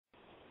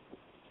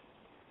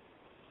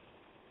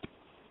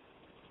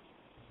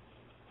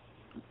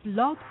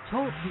Blog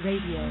Talk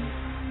Radio.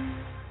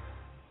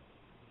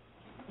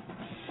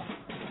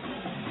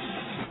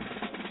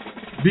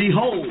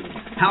 Behold,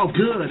 how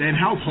good and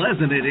how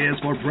pleasant it is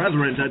for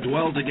brethren to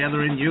dwell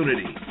together in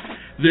unity.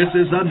 This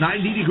is the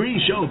 90 Degree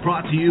Show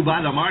brought to you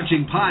by the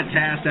Marching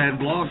Podcast and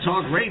Blog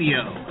Talk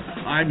Radio.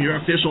 I'm your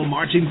official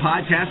Marching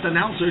Podcast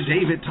announcer,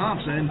 David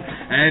Thompson,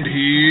 and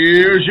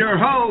here's your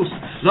host,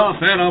 the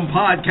Phantom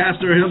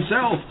Podcaster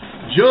himself,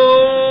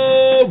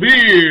 Joe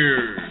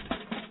Beard.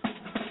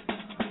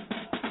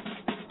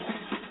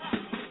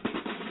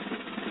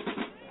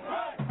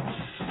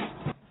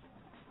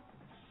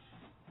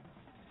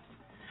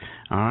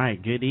 All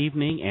right, good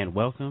evening and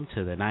welcome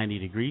to the 90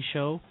 Degree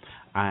Show.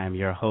 I am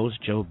your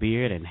host, Joe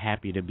Beard, and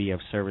happy to be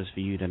of service for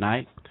you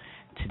tonight.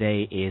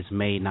 Today is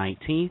May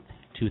 19th,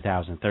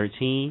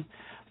 2013,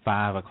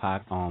 5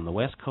 o'clock on the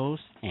West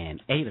Coast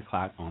and 8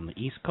 o'clock on the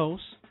East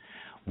Coast.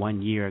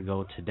 1 year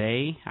ago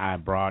today, I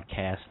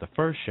broadcast the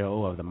first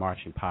show of the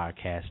Marching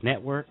Podcast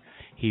Network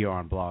here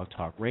on Blog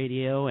Talk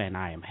Radio, and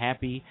I am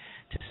happy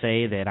to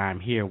say that I'm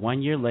here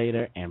 1 year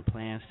later and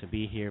plans to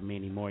be here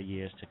many more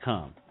years to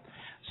come.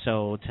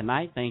 So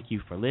tonight, thank you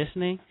for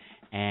listening,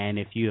 and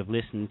if you have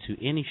listened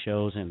to any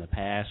shows in the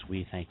past,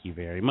 we thank you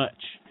very much.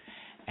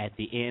 At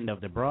the end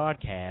of the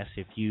broadcast,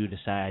 if you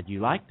decide you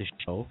like the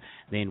show,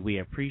 then we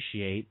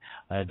appreciate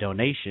a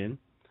donation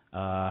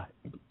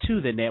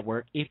to the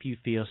network if you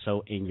feel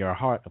so in your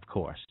heart, of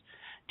course.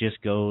 Just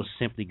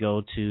simply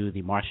go to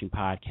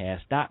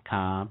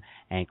themarchingpodcast.com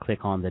and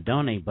click on the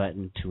donate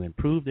button to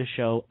improve the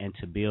show and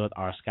to build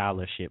our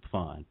scholarship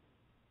fund.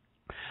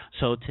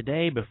 So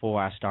today,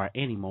 before I start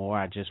any more,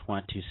 I just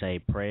want to say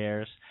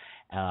prayers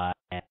and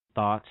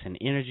thoughts and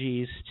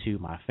energies to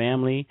my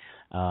family.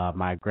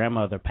 My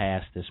grandmother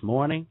passed this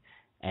morning,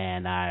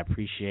 and I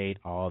appreciate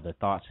all the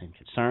thoughts and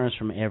concerns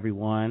from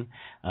everyone.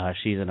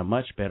 She's in a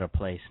much better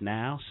place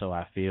now, so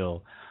I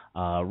feel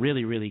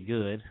really, really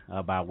good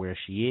about where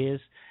she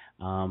is.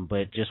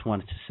 But just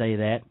wanted to say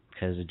that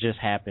because it just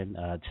happened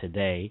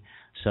today.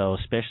 So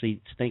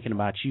especially thinking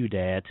about you,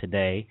 Dad,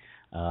 today.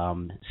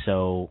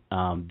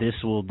 This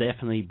will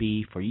definitely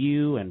be for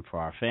you and for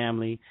our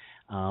family.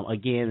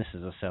 Again, this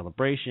is a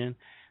celebration.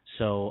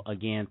 So,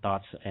 again,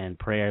 thoughts and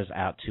prayers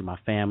out to my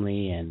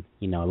family. And,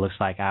 it looks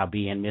like I'll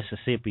be in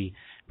Mississippi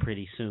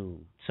pretty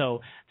soon.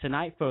 So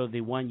tonight for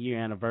the 1 year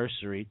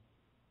anniversary,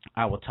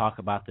 I will talk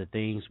about the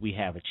things we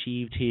have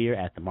achieved here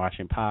at the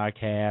Marching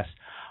Podcast,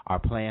 our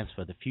plans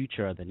for the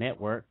future of the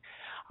network.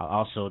 I'll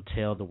also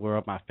tell the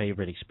world my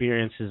favorite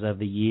experiences of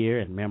the year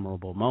and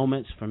memorable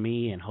moments for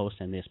me in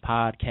hosting this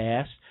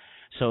podcast.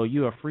 So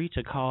you are free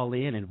to call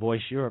in and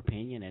voice your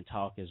opinion and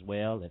talk as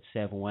well at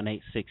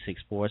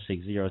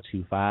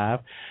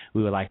 718-664-6025.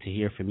 We would like to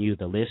hear from you,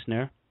 the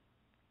listener.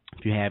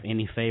 If you have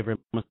any favorite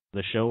moments of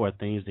the show or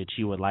things that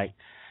you would like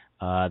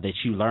that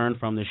you learned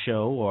from the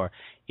show, or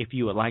if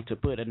you would like to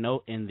put a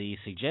note in the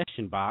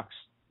suggestion box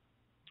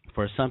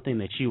for something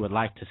that you would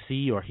like to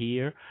see or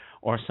hear,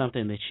 or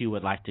something that you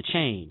would like to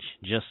change,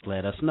 just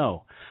let us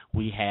know.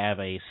 We have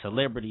a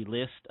celebrity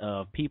list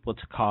of people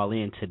to call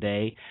in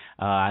today.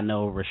 I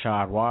know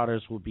Rashad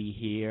Waters will be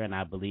here, and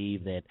I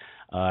believe that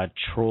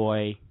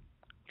Troy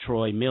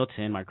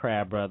Milton, my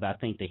crab brother, I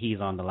think that he's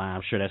on the line.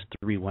 I'm sure that's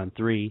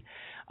 313.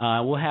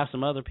 We'll have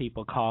some other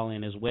people call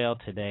in as well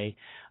today.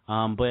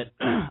 But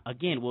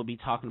again, we'll be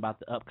talking about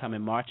the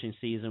upcoming marching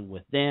season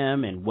with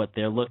them and what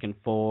they're looking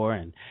for.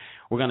 And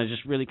we're going to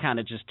just really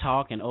kind of just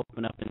talk and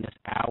open up in this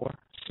hour.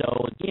 So,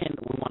 again,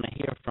 we want to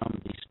hear from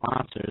the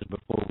sponsors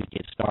before we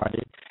get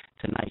started.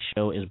 Tonight's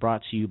show is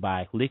brought to you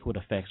by Liquid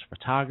Effects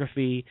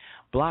Photography,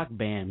 Block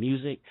Band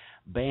Music,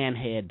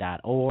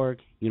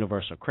 Bandhead.org,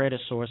 Universal Credit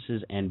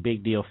Sources, and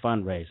Big Deal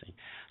Fundraising.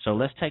 So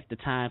let's take the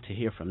time to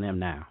hear from them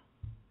now.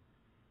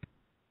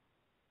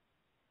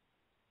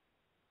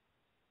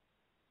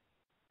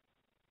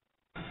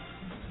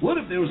 What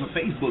if there was a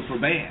Facebook for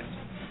bands?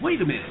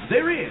 Wait a minute,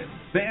 there is,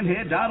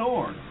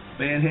 Bandhead.org.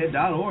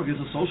 Bandhead.org is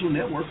a social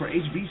network for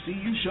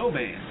HBCU show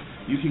bands.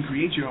 You can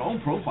create your own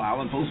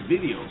profile and post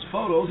videos,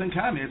 photos, and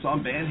comments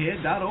on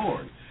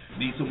Bandhead.org.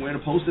 Need somewhere to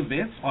post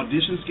events,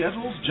 audition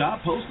schedules,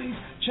 job postings?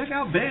 Check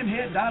out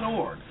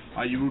Bandhead.org.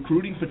 Are you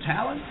recruiting for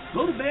talent?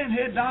 Go to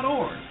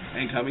Bandhead.org.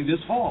 And coming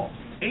this fall,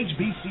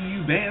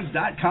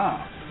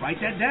 HBCUbands.com. Write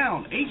that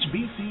down,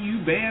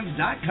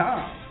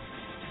 HBCUbands.com.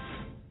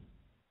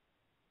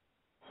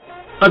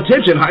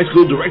 Attention high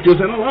school directors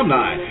and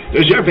alumni.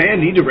 Does your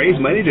band need to raise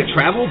money to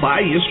travel,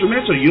 buy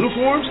instruments, or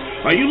uniforms?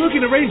 Are you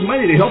looking to raise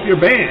money to help your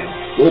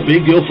band? Well,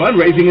 Big Deal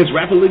Fundraising is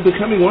rapidly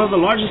becoming one of the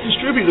largest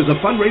distributors of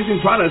fundraising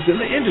products in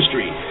the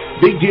industry.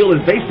 Big Deal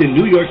is based in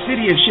New York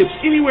City and ships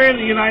anywhere in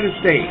the United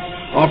States,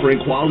 offering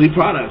quality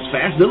products,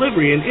 fast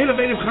delivery, and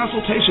innovative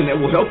consultation that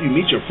will help you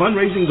meet your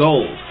fundraising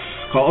goals.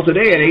 Call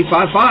today at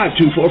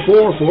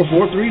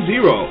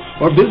 855-244-4430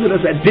 or visit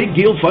us at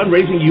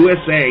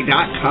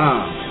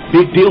BigDealFundraisingUSA.com.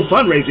 Big Deal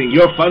Fundraising,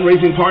 your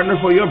fundraising partner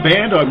for your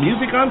band or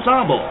music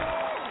ensemble.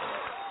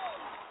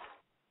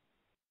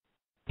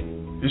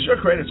 Is your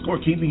credit score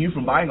keeping you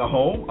from buying a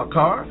home, a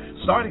car,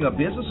 starting a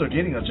business, or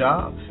getting a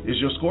job? Is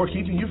your score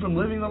keeping you from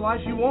living the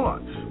life you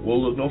want?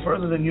 Well, look no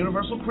further than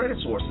Universal Credit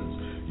Sources.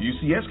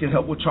 UCS can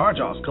help with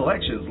charge-offs,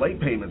 collections, late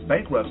payments,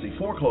 bankruptcy,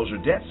 foreclosure,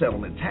 debt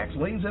settlement, tax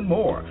liens, and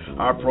more.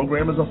 Our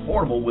program is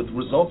affordable with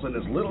results in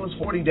as little as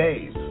 40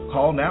 days.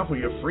 Call now for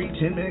your free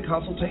 10-minute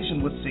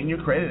consultation with Senior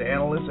Credit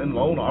Analyst and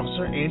Loan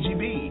Officer Angie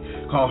B.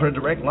 Call her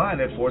direct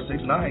line at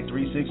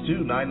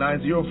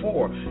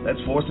 469-362-9904. That's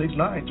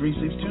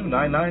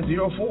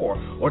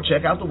 469-362-9904. Or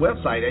check out the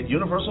website at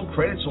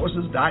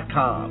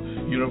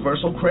universalcreditsources.com.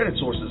 Universal Credit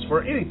Sources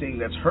for anything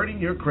that's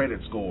hurting your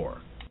credit score.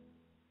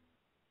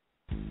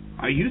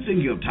 Are you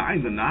thinking of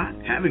tying the knot,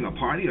 having a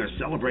party, or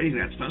celebrating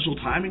that special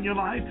time in your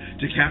life?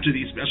 To capture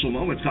these special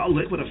moments, call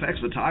Liquid Effects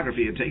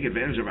Photography and take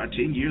advantage of our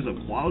 10 years of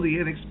quality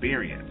and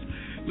experience.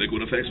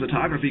 Liquid Effects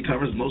Photography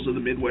covers most of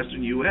the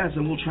Midwestern U.S.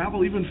 and will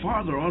travel even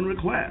farther on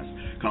request.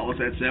 Call us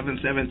at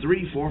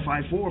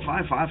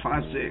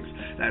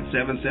 773-454-5556. That's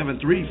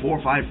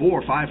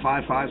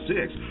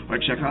 773-454-5556. Or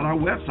check out our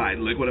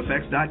website,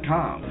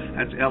 liquideffects.com.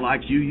 That's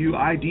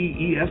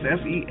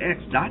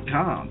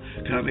LIQUIDEFFEX.com.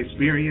 Come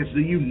experience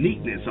the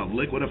uniqueness of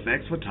Liquid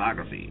Effects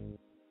Photography.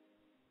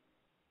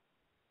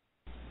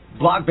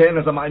 Block Band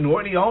is a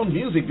minority-owned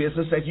music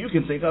business that you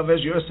can think of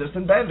as your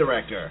assistant band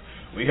director.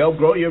 We help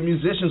grow your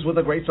musicians with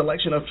a great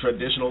selection of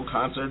traditional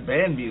concert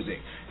band music.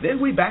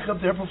 Then we back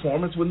up their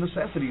performance with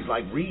necessities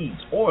like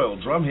reeds, oil,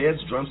 drum heads,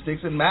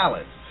 drumsticks, and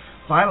mallets.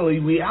 Finally,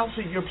 we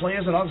outfit your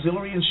players and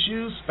auxiliary in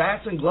shoes,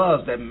 spats, and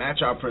gloves that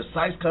match our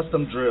precise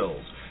custom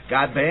drills.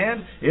 Got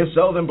band? If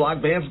so, then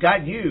Block Band's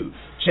got you.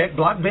 Check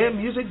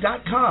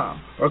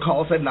blockbandmusic.com or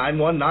call us at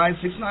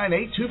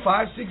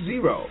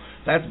 919-698-2560.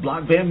 That's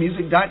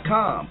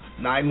blockbandmusic.com,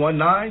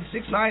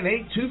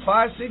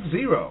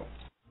 919-698-2560.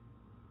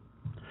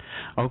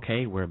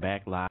 Okay, we're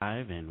back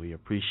live, and we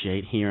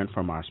appreciate hearing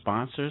from our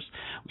sponsors.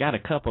 We got a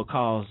couple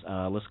calls.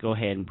 Let's go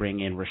ahead and bring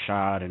in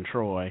Rashad and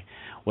Troy.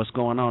 What's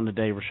going on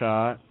today,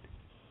 Rashad?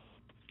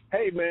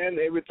 Hey, man,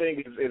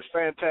 everything is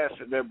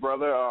fantastic there,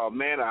 brother.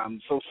 Man, I'm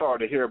so sorry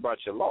to hear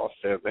about your loss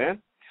there,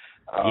 man.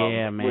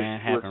 Yeah, man,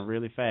 happened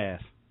really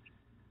fast.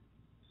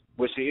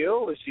 Was she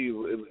ill? Was she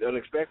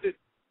unexpected?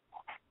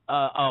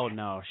 Oh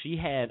no, she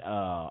had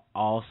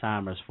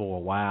Alzheimer's for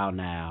a while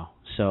now.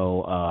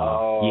 So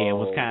yeah, it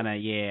was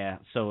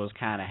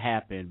kind of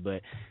happened,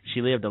 but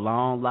she lived a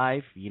long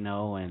life, you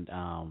know, and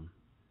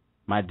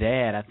my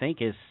dad, I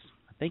think it's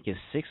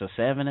 6 or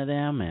 7 of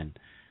them, and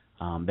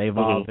they've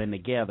all been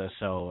together,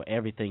 so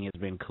everything has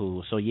been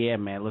cool. So yeah,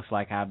 man, looks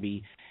like I'll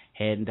be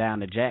heading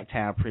down to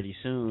Jacktown pretty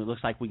soon. It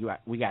looks like we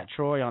got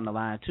Troy on the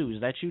line too.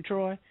 Is that you,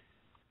 Troy?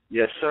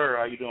 Yes, sir.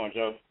 How you doing,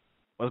 Joe?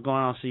 What's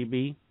going on,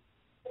 CB?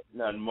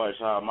 Nothing much.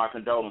 My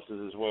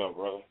condolences as well,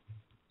 brother.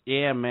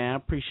 Yeah, man,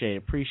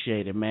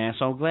 appreciate it, man.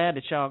 So I'm glad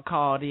that y'all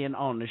called in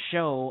on the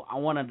show. I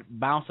want to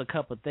bounce a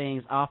couple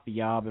things off of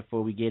y'all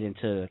before we get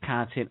into the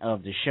content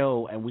of the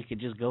show, and we could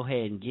just go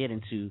ahead and get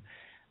into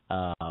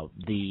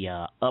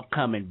the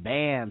upcoming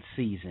band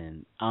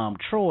season.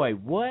 Troy,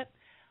 what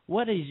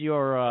is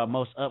your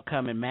most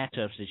upcoming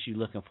matchups that you're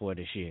looking for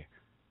this year?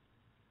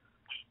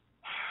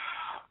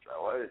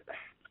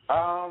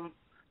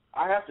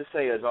 I have to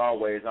say, as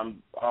always,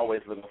 I'm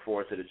always looking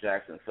forward to the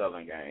Jackson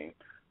Southern game.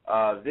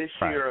 This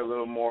year, a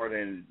little more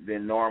than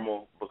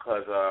normal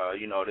because,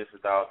 this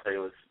is Dow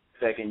Taylor's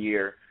second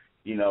year.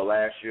 You know,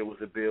 last year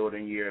was a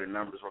building year. The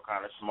numbers were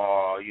kind of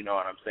small, you know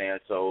what I'm saying?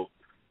 So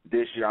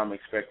this year I'm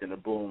expecting a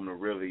boom to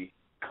really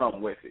come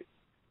with it,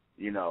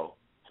 you know.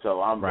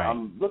 So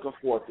I'm looking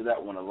forward to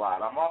that one a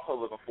lot. I'm also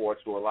looking forward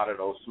to a lot of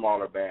those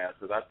smaller bands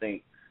because I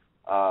think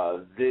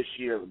this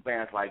year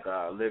bands like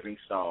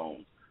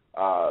Livingstone,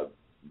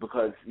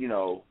 because, you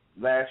know,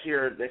 last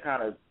year they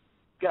kind of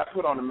got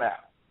put on the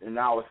map. And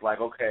now it's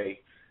like, okay,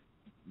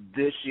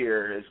 this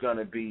year is going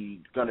to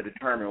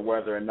determine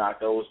whether or not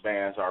those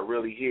bands are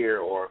really here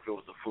or if it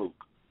was a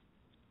fluke.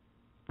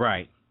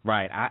 Right.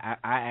 I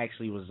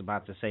actually was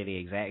about to say the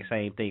exact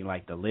same thing,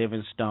 like the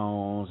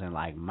Livingstones and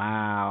like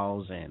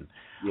Miles and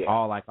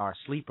all like our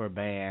sleeper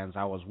bands.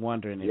 I was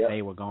wondering if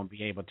they were going to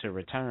be able to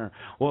return.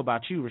 What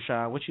about you,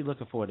 Rashad? What you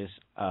looking for this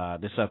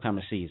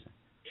upcoming season?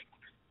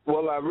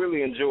 Well, I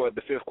really enjoyed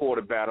the fifth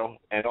quarter battle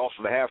and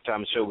also the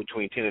halftime show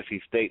between Tennessee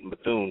State and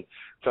Bethune.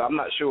 So I'm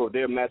not sure if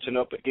they're matching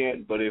up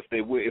again, but if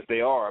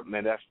they are,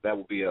 man, that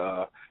would be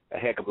a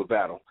heck of a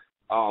battle.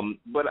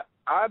 But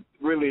I'm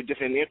really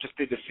just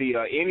interested to see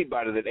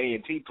anybody that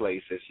A&T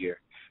plays this year.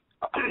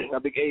 I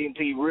think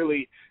A&T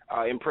really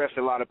impressed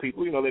a lot of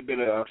people. You know, they've been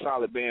a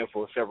solid band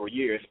for several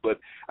years, but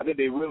I think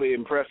they really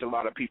impressed a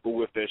lot of people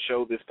with their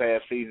show this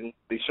past season,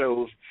 the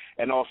shows,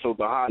 and also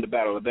behind the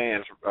Battle of the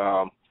Bands.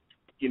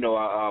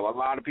 A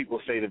lot of people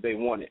say that they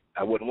won it.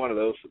 I wasn't one of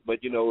those.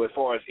 But, you know, as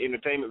far as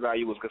entertainment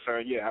value was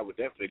concerned, I would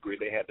definitely agree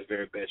they had the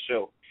very best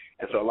show.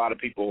 And so a lot of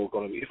people it's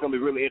going to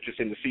be really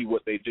interesting to see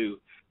what they do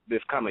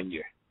this coming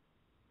year.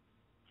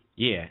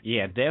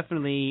 Yeah,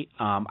 definitely.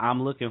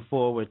 I'm looking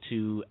forward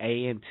to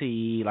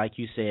A&T, like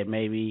you said,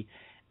 maybe,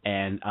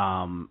 and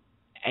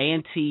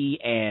A&T,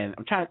 and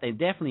I'm trying to think,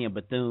 definitely in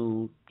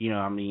Bethune.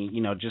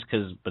 Just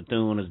because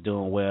Bethune is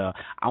doing well,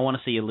 I want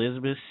to see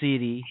Elizabeth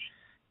City.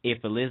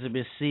 If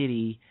Elizabeth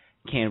City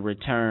can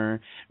return,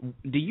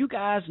 do you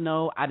guys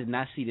know? I did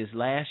not see this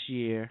last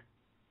year,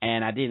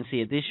 and I didn't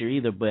see it this year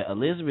either. But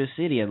Elizabeth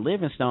City and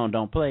Livingstone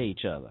don't play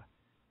each other.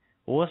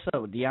 What's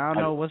up? Do y'all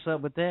know what's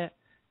up with that?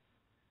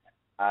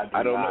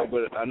 I don't know,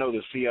 but I know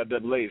the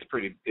CIAA is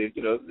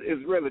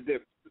it's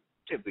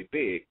relatively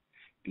big,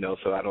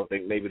 so I don't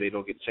think maybe they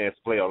don't get a chance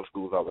to play all the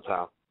schools all the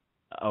time.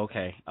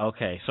 Okay.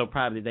 So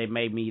probably they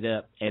may meet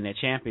up in a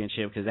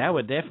championship, because that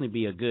would definitely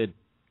be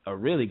a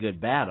really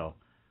good battle,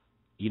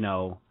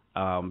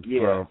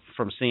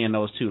 from seeing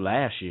those two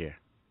last year.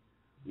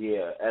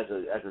 Yeah, as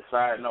a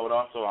side note,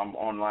 also I'm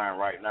online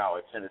right now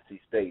at Tennessee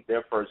State.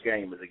 Their first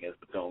game is against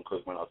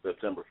Bethune-Cookman on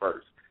September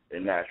 1st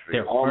in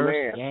Nashville.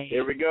 Man, game.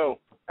 Here we go.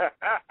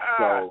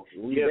 So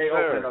they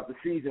open up the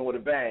season with a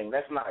bang.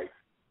 That's nice.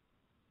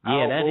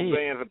 Yeah, that is.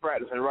 Bands are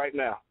practicing right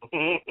now.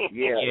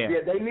 yeah,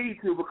 they need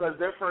to, because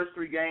their first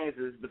three games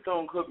is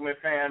Bethune-Cookman,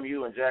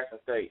 FAMU, and Jackson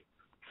State.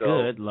 So,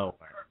 good Lord.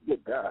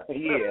 Good God.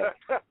 Yeah.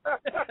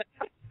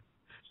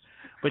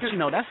 But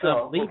that's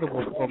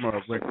unbelievable from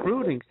a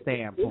recruiting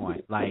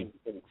standpoint. Like,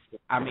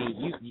 I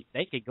mean,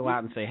 they could go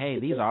out and say, "Hey,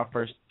 these are our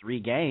first three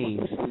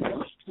games."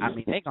 I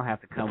mean, they're gonna have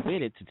to come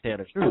with it to tell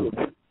the truth.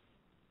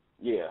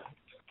 Yeah.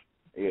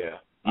 They're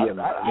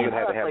gonna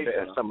have to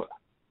have summer.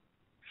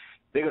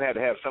 They're gonna have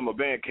to have summer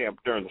band camp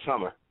during the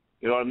summer.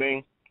 You know what I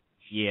mean?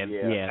 Yeah.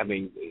 I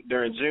mean,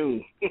 during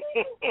June.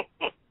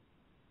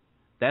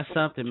 That's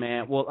something,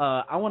 man. Well,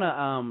 I want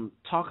to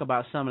talk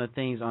about some of the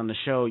things on the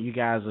show. You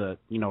guys are,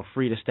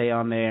 free to stay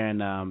on there,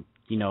 and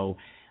if you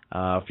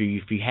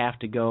have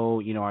to go,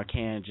 I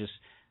can just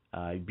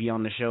be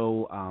on the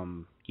show.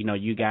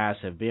 You guys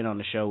have been on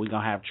the show. We're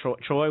gonna have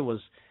Troy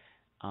was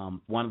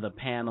one of the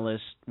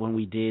panelists when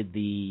we did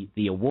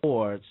the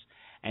awards,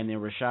 and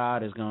then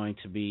Rashad is going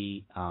to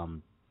be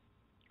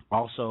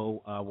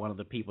also one of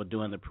the people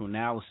doing the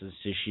Prunalysis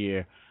this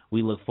year.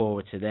 We look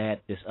forward to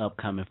that this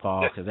upcoming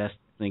fall, because that's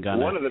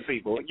one of the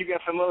people. You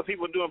got some other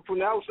people doing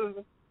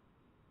Prunalysis?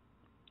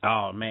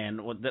 Oh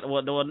man, well, I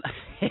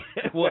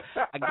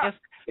guess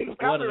it's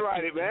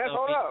copyrighted, man.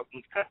 Hold up.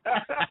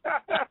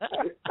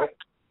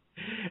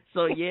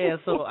 So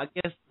I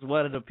guess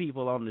one of the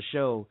people on the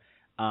show.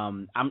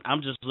 I'm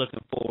just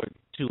looking forward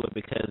to it,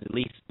 because at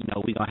least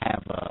we're gonna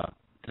have a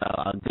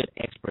good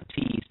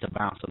expertise to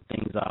bounce some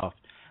things off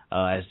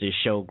as this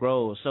show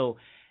grows. So,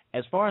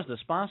 as far as the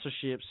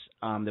sponsorships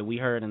that we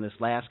heard in this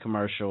last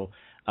commercial,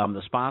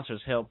 the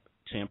sponsors help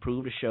to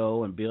improve the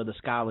show and build a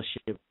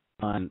scholarship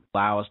fund,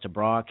 allow us to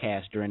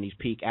broadcast during these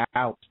peak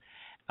hours.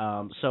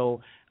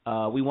 So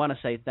we want to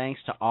say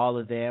thanks to all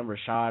of them.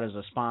 Rashad is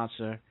a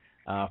sponsor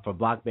for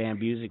Block Band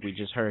Music. We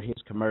just heard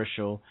his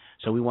commercial.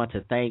 So we want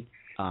to thank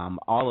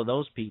all of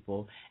those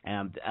people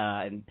and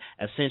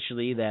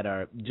essentially that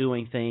are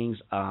doing things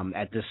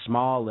at this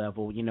small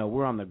level.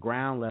 We're on the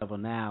ground level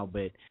now,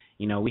 but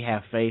we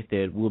have faith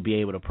that we'll be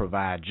able to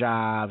provide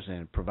jobs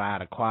and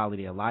provide a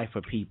quality of life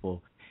for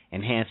people,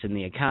 enhancing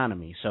the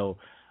economy. So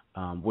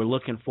we're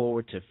looking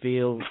forward to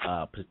fill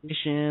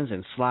positions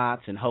and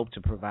slots, and hope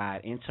to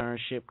provide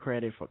internship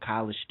credit for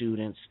college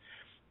students,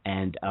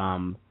 and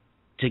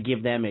to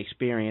give them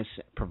experience,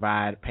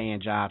 provide paying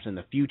jobs in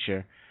the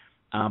future.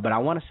 But I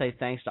want to say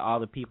thanks to all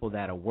the people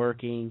that are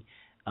working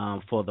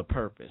for the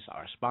purpose,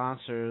 our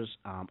sponsors,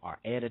 our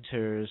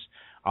editors,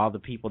 all the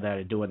people that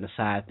are doing the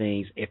side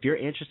things. If you're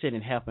interested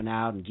in helping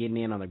out and getting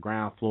in on the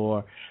ground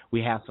floor,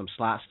 we have some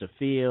slots to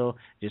fill.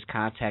 Just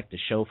contact the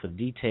show for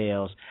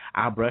details.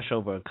 I'll brush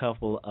over a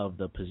couple of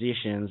the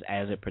positions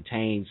as it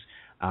pertains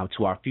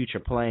to our future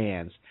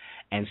plans.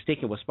 And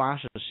sticking with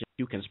sponsorship,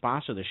 you can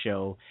sponsor the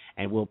show,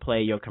 and we'll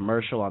play your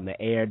commercial on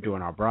the air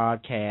during our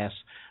broadcast.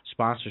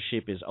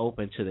 Sponsorship is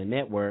open to the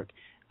network,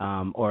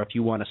 or if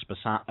you want to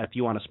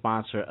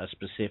sponsor a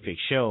specific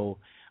show,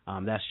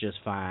 that's just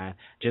fine.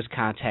 Just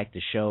contact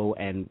the show,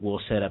 and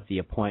we'll set up the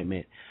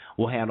appointment.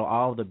 We'll handle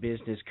all of the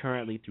business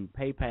currently through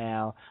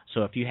PayPal.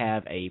 So if you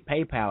have a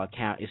PayPal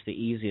account, it's the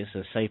easiest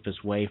and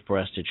safest way for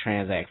us to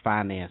transact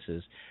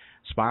finances.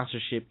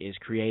 Sponsorship is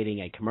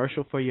creating a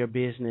commercial for your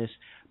business,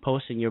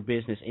 posting your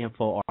business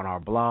info on our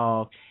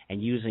blog,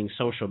 and using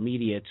social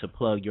media to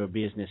plug your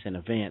business and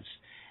events,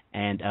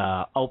 and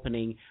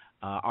opening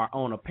our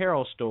own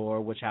apparel store,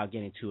 which I'll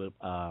get into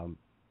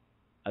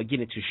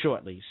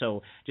shortly.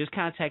 So just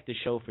contact the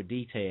show for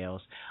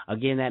details.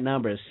 Again, that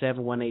number is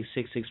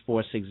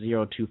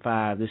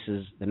 718-664-6025. This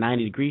is the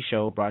 90 Degree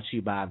Show, brought to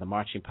you by the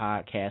Marching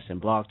Podcast and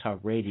Blog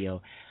Talk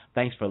Radio.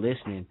 Thanks for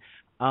listening.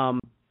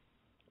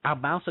 I'll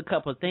bounce a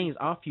couple of things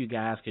off you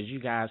guys, because you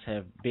guys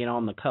have been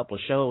on a couple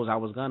of shows. I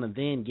was going to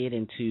then get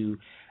into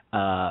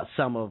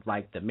some of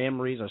like the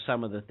memories or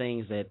some of the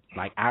things that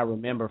like I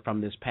remember from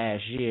this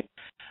past year.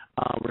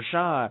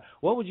 Rashad,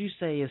 what would you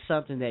say is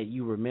something that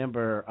you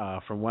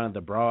remember from one of the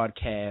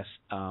broadcasts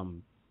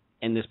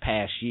in this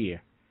past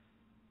year?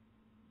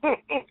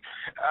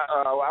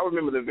 I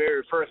remember the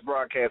very first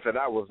broadcast that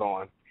I was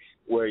on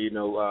where you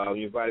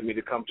invited me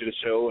to come to the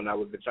show, and I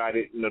was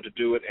excited to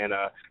do it and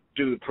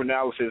do the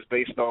analysis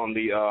based on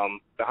the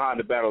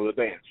Honda Battle of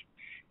the Bands.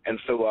 And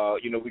so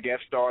we got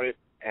started,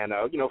 and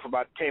for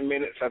about 10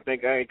 minutes, I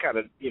think I kind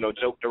of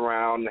joked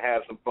around and had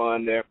some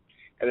fun there.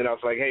 And then I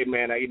was like, hey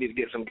man, I need to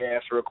get some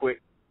gas real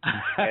quick.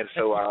 And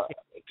so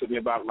it took me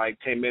about like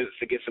 10 minutes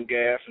to get some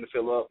gas and to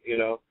fill up,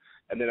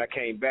 and then I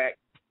came back.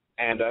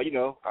 And, I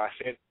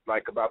said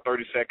like about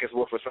 30 seconds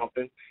worth or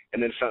something,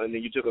 and then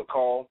you took a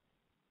call,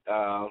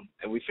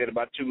 and we said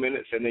about 2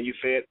 minutes, and then you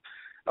said,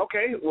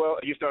 okay, well,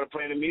 you started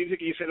playing the music,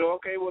 and you said, oh,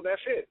 okay, well,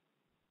 that's it.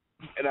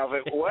 And I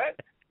was like, what?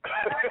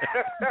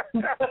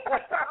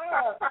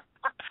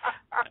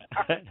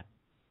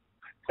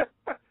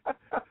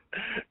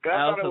 I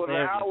thought it was an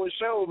hour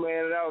show,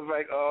 man, and I was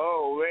like,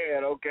 oh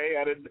man,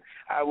 okay.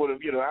 I would have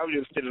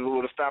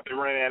stopped and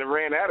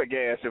ran out of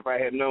gas if I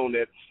had known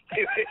that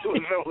it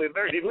was only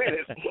 30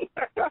 minutes.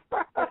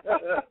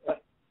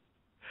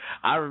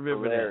 I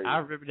remember that. I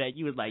remember that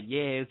you was like,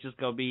 yeah, it's just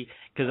gonna be,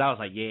 because I was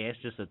like, yeah,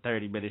 it's just a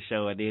 30-minute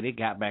show, and then it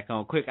got back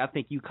on quick. I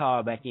think you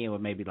called back in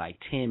with maybe like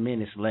 10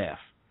 minutes left,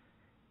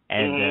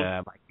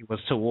 and like it was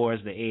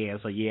towards the end.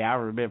 So yeah, I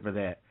remember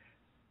that.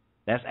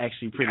 That's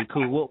actually pretty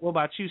cool. What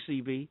about you,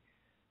 CB?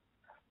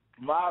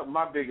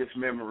 My biggest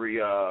memory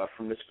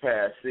from this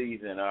past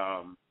season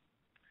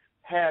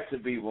had to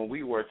be when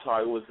we were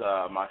taught. It was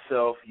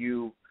myself,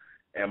 you,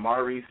 and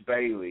Maurice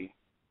Bailey,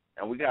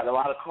 and we got a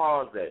lot of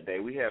calls that day.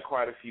 We had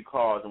quite a few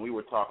calls, and we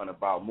were talking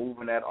about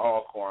moving that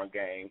Alcorn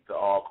game to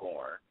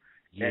Alcorn.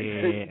 Yeah.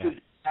 And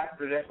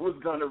after that was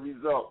going to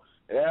result.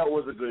 That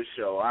was a good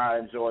show. I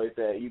enjoyed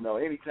that.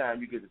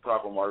 Anytime you get to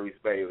talk with Maurice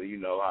Bailey,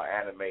 how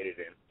animated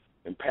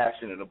and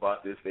passionate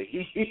about this that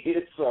he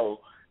is. So,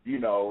 it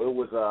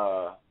was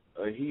a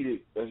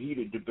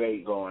heated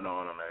debate going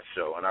on that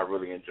show, and I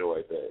really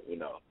enjoyed that.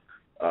 It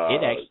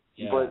actually.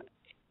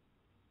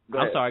 But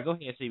I'm sorry. Go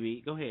ahead,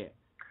 CB. Go ahead.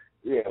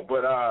 Yeah,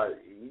 but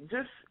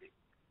just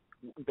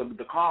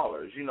the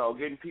callers.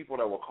 Getting people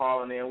that were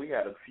calling in. We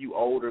had a few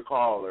older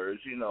callers.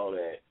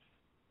 That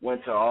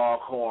went to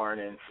Alcorn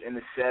in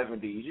the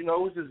 70s. It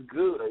was just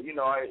good.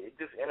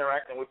 Just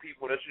interacting with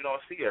people that you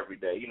don't see every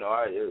day.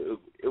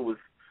 It was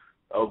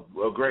a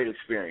great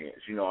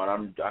experience, and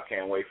I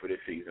can't wait for this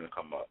season to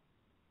come up.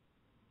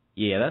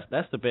 Yeah,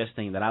 that's the best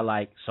thing that I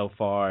like so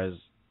far is,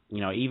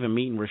 even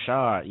meeting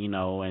Rashard,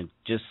 and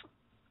just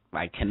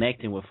like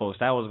connecting with folks.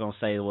 That was gonna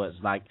say was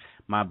like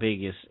my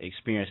biggest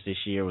experience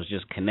this year was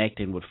just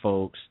connecting with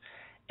folks,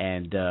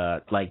 and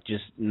like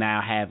just now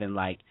having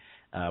like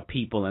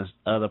people in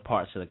other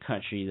parts of the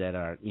country that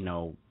are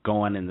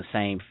going in the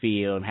same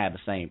field and have the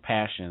same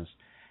passions,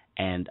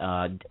 and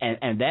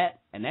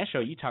that show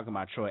you talking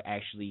about, Troy,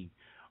 actually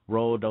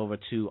rolled over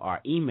to our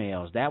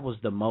emails. That was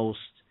the most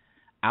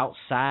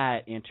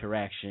outside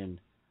interaction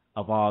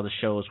of all the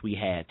shows we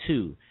had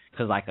too,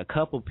 because like a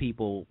couple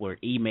people were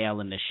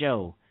emailing the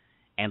show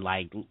and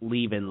like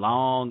leaving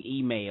long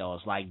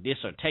emails like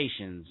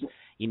dissertations,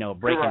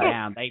 breaking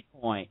down their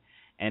point,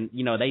 and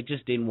they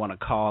just didn't want to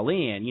call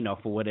in,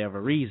 for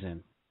whatever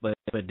reason. But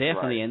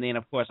definitely, and then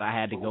of course I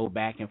had to go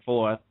back and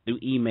forth through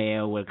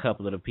email with a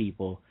couple of the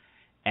people,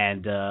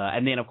 and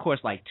then of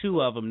course like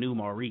two of them knew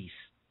Maurice.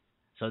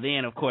 So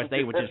then, of course,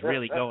 they were just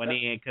really going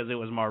in because it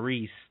was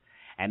Maurice,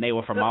 and they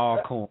were from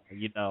Alcorn,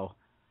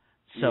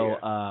 So,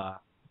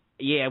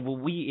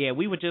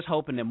 we were just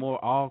hoping that more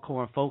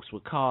Alcorn folks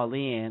would call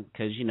in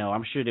because,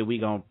 I'm sure that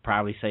we're gonna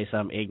probably say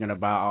something ignorant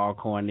about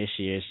Alcorn this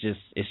year.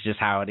 It's just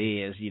how it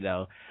is,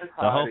 So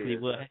hopefully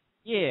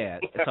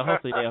So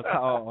hopefully they'll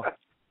call.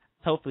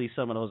 Hopefully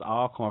some of those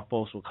Alcorn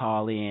folks will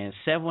call in.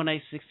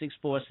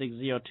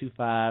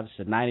 718-664-6025. It's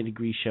a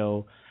 90-degree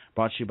show.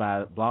 Brought to you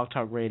by Blog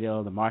Talk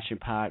Radio, the Marching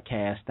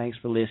Podcast. Thanks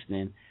for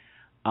listening.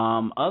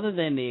 Other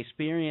than the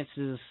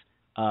experiences,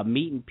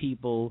 meeting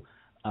people,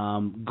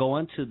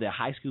 going to the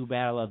high school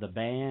battle of the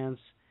bands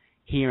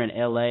here in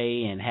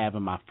L.A. and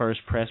having my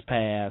first press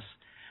pass,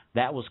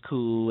 that was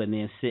cool. And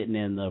then sitting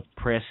in the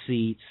press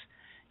seats,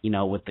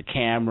 with the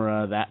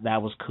camera,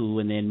 that was cool.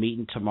 And then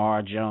meeting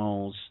Tamara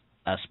Jones,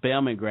 a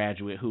Spelman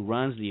graduate who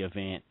runs the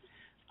event.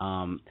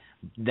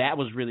 That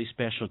was really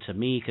special to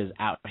me because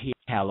out here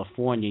in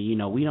California,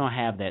 we don't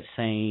have that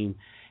same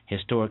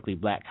historically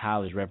black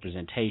college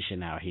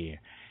representation out here,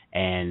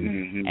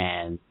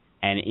 and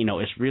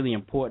it's really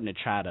important to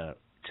try to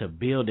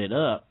build it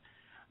up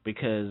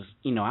because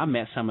I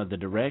met some of the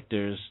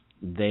directors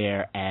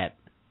there at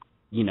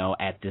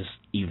this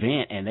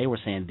event, and they were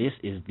saying this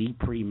is the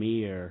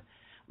premier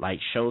like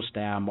show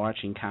style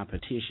marching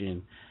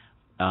competition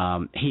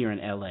here in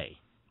LA,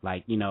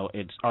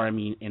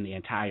 in the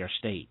entire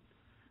state.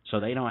 So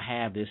they don't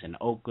have this in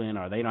Oakland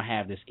or they don't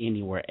have this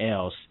anywhere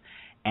else,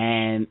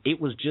 and it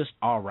was just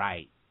all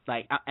right.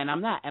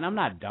 I'm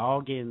not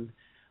dogging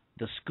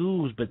the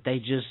schools, but they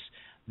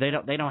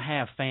don't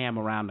have fam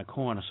around the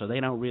corner, so they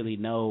don't really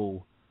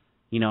know,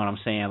 what I'm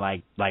saying,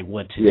 like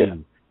what to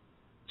do.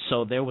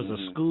 So there was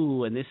a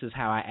school, and this is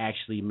how I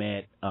actually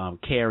met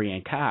Carrie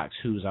and Cox,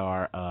 who's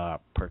our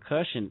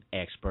percussion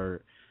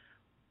expert.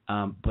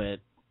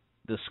 But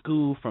the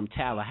school from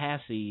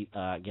Tallahassee,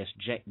 I guess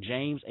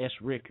James S.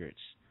 Rickards,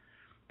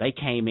 they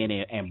came in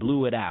and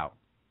blew it out.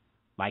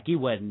 Like, it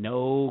wasn't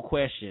no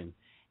question.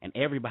 And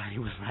everybody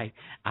was, like,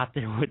 out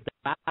there with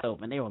the eyes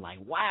open. They were like,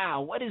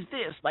 wow, what is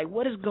this? Like,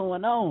 what is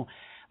going on?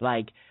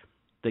 Like,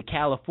 the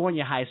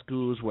California high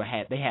schools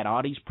they had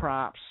all these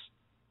props.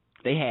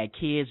 They had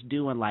kids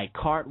doing, like,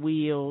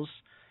 cartwheels.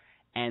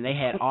 And they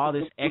had all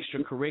this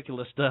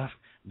extracurricular stuff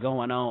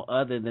going on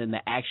other than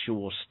the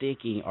actual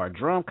sticking or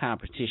drum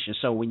competition.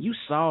 So when you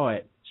saw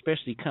it,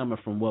 especially coming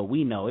from what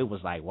we know, it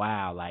was like,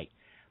 wow, like,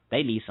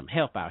 they need some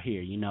help out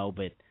here, you know.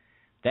 But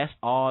that's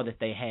all that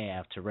they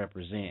have to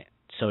represent.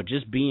 So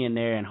just being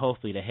there and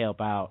hopefully to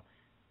help out,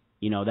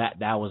 you know, that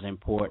was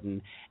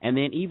important. And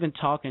then even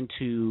talking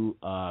to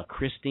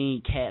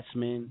Christine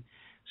Katzman,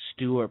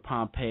 Stuart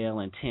Pompeo,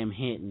 and Tim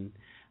Hinton,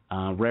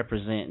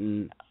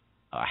 representing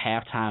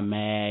Halftime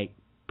Mag,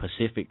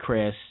 Pacific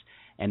Crest,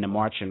 and the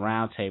Marching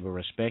Roundtable,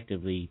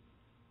 respectively.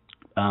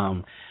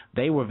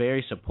 They were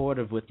very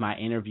supportive with my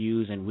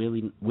interviews and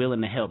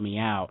willing to help me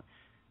out.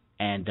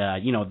 And,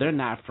 you know, they're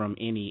not from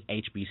any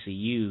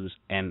HBCUs,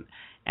 and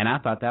I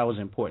thought that was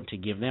important to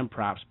give them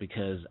props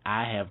because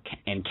I have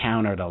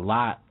encountered a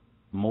lot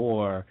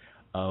more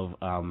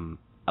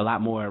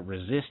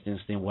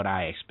resistance than what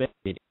I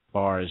expected as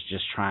far as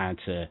just trying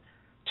to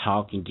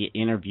talk and get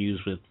interviews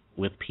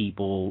with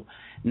people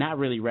not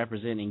really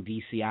representing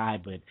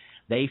DCI, but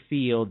they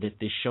feel that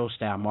this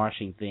show-style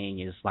marching thing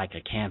is like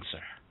a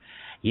cancer.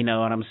 You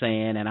know what I'm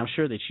saying? And I'm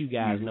sure that you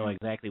guys know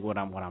exactly what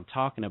I'm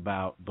talking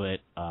about, but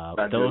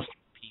those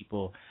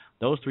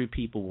three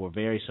people were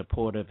very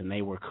supportive and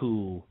they were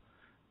cool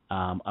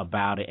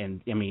about it.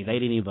 And I mean, they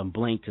didn't even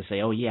blink to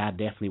say, "Oh yeah, I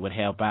definitely would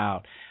help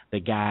out." The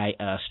guy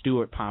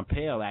Stuart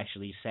Pompeo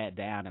actually sat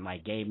down and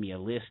like gave me a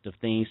list of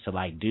things to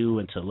like do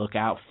and to look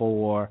out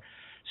for.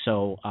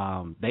 So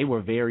they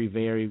were very,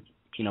 very,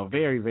 you know,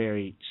 very,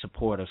 very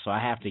supportive. So I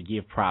have to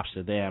give props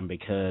to them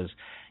because,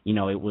 you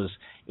know, it was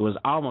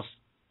almost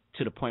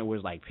to the point where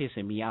it's like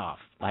pissing me off,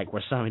 like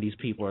where some of these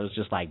people are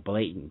just like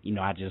blatant. You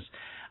know, I just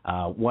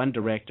one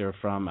director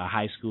from a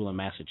high school in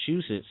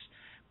Massachusetts,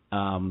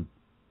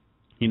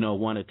 you know,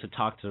 wanted to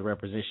talk to the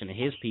representation of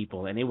his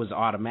people, and it was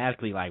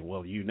automatically like,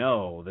 well, you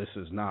know, this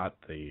is not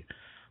the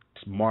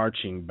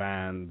marching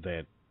band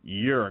that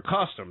you're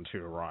accustomed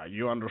to, right?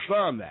 You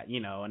understand that,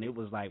 you know? And it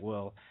was like,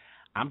 well,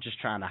 I'm just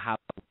trying to highlight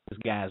what this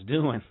guy's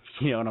doing.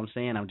 You know what I'm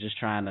saying? I'm just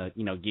trying to,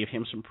 you know, give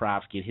him some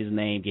props, get his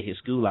name, get his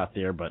school out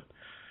there, but,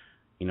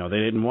 you know, they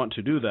didn't want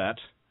to do that.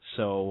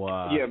 So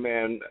yeah,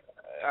 man,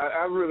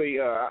 I really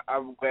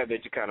I'm glad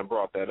that you kind of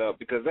brought that up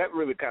because that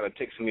really kind of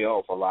ticks me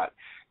off a lot.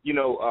 You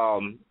know,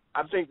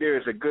 I think there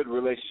is a good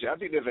relationship. I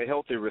think there's a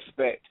healthy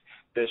respect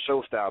that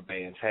show-style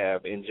bands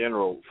have in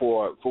general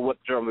for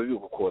what drum and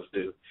bugle corps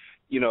do.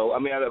 You know, I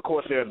mean, of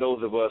course, there are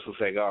those of us who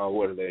say, "Oh,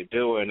 what are they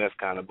doing? That's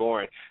kind of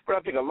boring." But I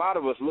think a lot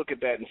of us look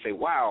at that and say,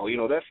 "Wow, you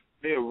know,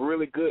 they're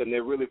really good and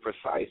they're really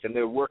precise and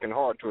they're working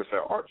hard towards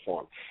their art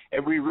form,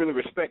 and we really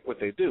respect what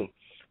they do."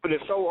 But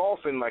it's so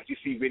often like you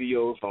see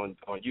videos on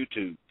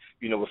YouTube,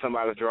 you know, where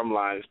somebody's drum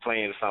line is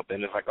playing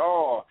something. It's like,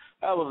 "Oh,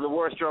 that was the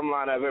worst drum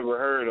line I've ever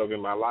heard of in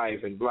my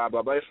life," and blah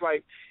blah blah. It's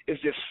like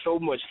it's just so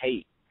much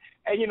hate.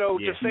 And, you know,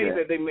 to say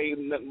that they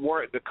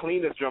weren't the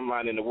cleanest drum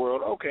line in the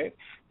world, okay,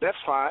 that's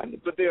fine.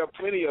 But there are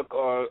plenty of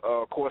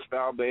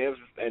corps-style bands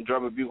and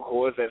drum and bugle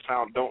corps that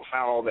don't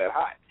sound all that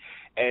hot.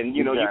 And,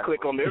 you know, you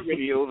click on their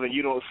videos and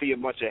you don't see a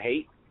bunch of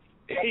hate,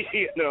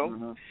 you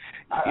know.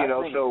 I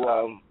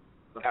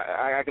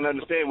can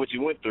understand what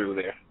you went through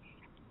there.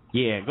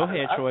 Yeah, go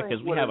ahead, Troy,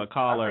 because we have a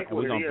caller and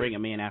we're going to bring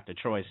him in after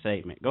Troy's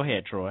statement. Go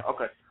ahead, Troy.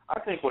 Okay. I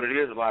think what it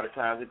is a lot of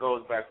times, it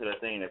goes back to the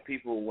thing that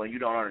people, when you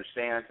don't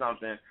understand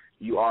something,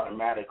 you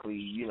automatically,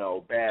 you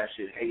know, bash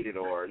it, hate it,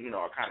 or, you know,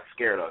 are kind of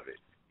scared of it.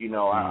 You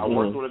know, I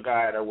worked with a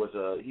guy that was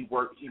he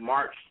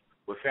marched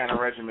with Phantom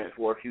Regiment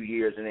for a few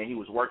years, and then he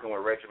was working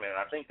with Regiment, and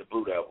I think the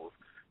Blue Devils.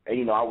 And,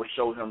 you know, I would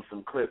show him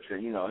some clips,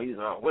 and, you know, he's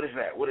like, what is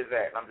that? What is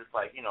that? And I'm just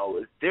like, you know,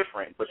 it's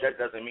different, but that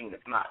doesn't mean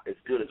it's not as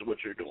good as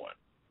what you're doing.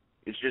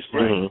 It's just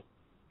different,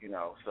 you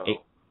know, so.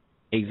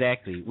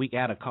 Exactly. We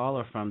got a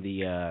caller from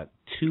the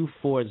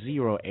 240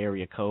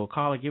 area code.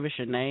 Caller, give us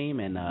your name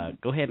and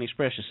go ahead and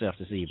express yourself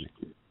this evening.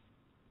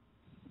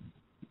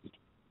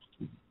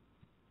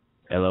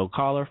 Hello,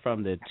 caller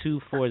from the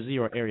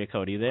 240 area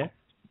code. Are you there?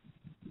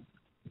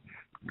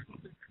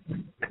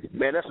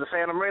 Man, that's the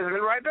Phantom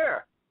Regiment right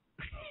there.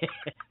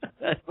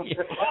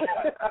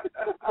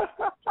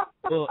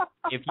 Well,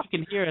 if you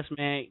can hear us,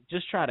 man,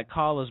 just try to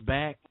call us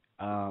back.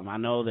 I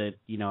know that,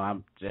 you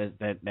know,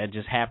 that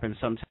just happens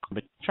sometimes,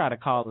 but try to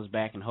call us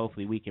back and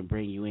hopefully we can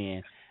bring you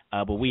in.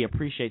 But we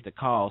appreciate the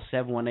call,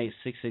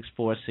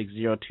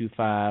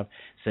 718-664-6025.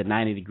 It's a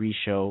 90 Degree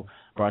Show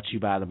brought to you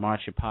by the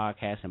Marcher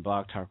Podcast and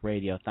Blog Talk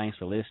Radio. Thanks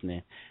for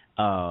listening.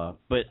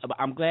 But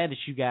I'm glad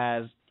that you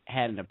guys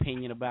had an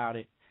opinion about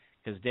it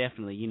because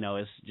definitely, you know,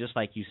 it's just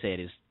like you said,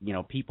 it's, you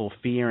know, people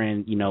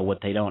fearing, you know,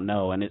 what they don't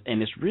know. And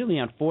it's really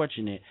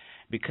unfortunate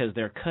because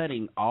they're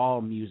cutting all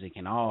music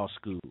in all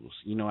schools.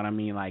 You know what I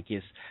mean? Like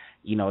it's,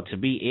 you know, to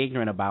be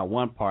ignorant about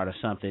one part of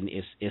something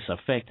it's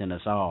affecting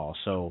us all.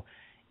 So,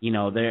 you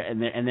know, there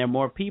are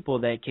more people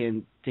that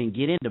can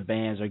get into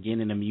bands or get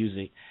into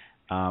music.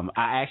 I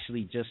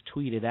actually just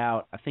tweeted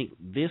out, I think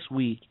this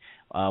week,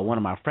 one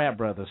of my frat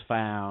brothers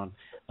found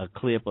a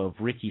clip of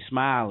Ricky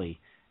Smiley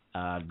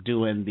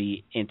doing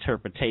the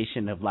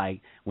interpretation of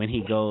like when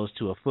he goes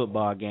to a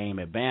football game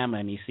at Bama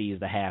and he sees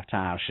the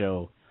halftime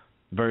show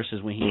versus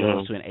when he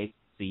goes to an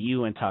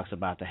HBCU and talks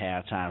about the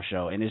halftime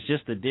show. And it's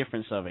just the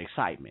difference of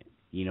excitement.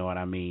 You know what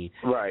I mean?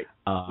 Right.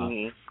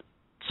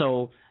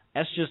 So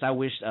that's just, I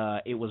wish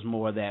it was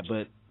more of that.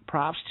 But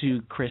props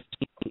to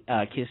Christine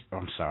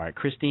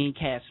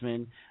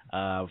Katzman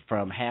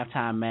from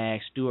Halftime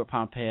Max, Stuart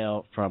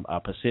Pompel from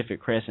Pacific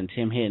Crest, and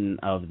Tim Hinton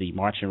of the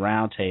Marching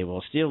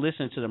Roundtable. Still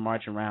listen to the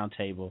Marching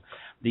Roundtable.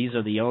 These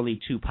are the only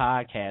two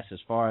podcasts as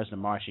far as the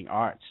marching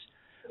arts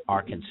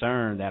are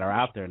concerned that are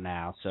out there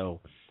now.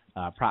 So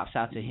props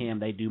out to him.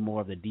 They do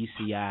more of the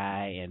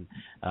DCI and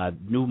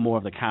do more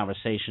of the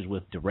conversations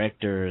with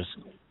directors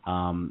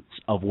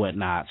of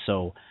whatnot.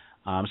 So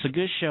it's a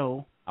good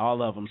show,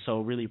 all of them.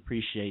 So really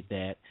appreciate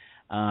that.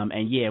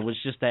 And yeah, it was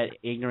just that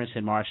ignorance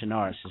in martial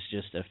arts is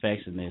just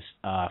affects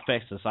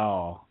us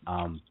all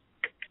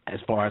as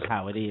far as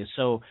how it is.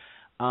 So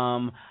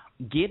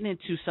getting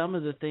into some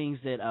of the things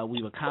that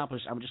we've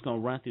accomplished, I'm just going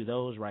to run through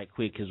those right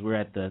quick because we're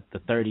at the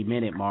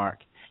 30-minute mark.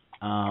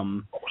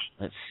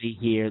 Let's see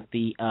here.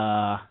 The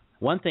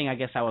one thing I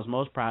guess I was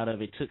most proud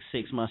of, it took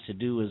 6 months to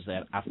do, is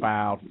that I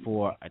filed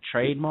for a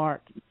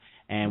trademark.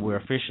 And we're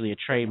officially a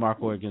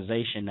trademark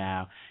organization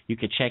now. You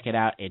can check it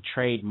out at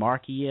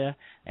Trademarkia.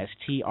 That's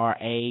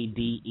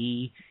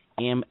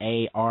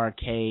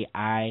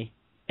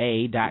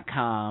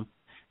TradeMarkia.com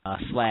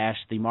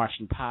 / The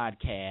Marching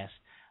Podcast.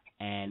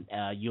 And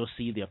you'll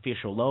see the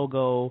official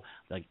logo,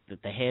 the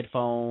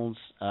headphones,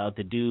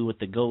 the dude with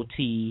the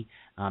goatee.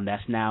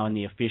 That's now in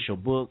the official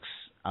books.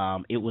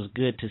 It was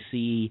good to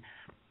see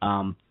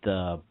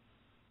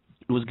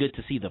It was good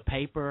to see the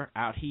paper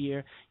out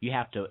here. You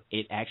have to,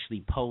 it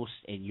actually posts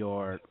in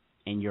your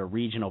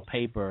regional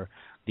paper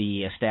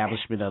the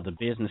establishment of the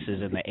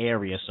businesses in the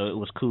area. So it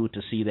was cool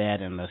to see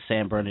that in the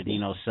San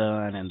Bernardino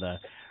Sun and the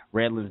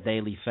Redlands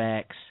Daily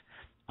Facts.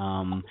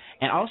 And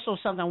also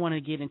something I want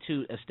to get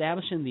into,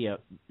 establishing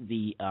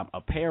the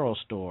apparel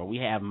store. We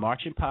have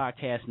Marching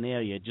Podcast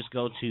Nelia. Just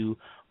go to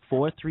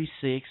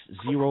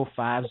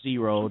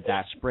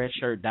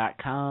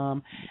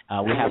 436-050.spreadshirt.com.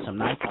 We have some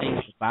nice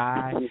things to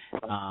buy.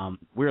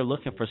 We're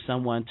looking for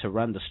someone to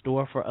run the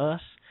store for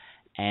us,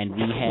 and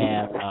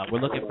we're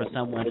looking for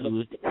someone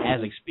who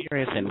has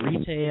experience in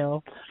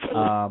retail,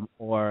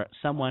 or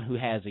someone who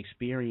has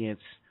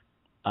experience,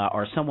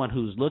 or someone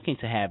who's looking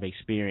to have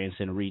experience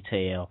in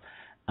retail.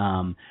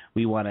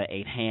 We want to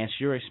enhance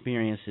your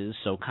experiences,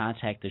 so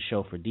contact the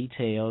show for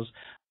details.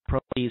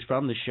 Proceeds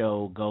from the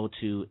show go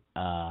to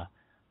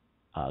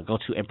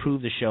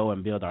improve the show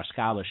and build our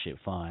scholarship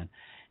fund.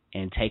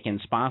 And taking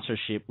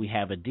sponsorship, we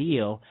have a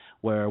deal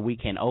where we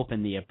can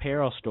open the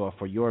apparel store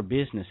for your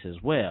business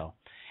as well.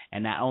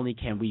 And not only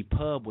can we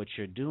pub what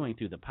you're doing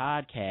through the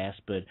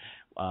podcast, but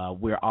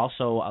we're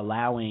also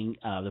allowing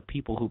the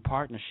people who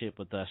partnership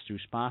with us through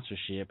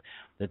sponsorship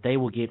that they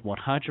will get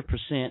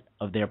 100%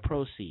 of their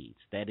proceeds.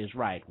 That is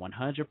right,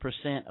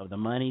 100% of the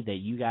money that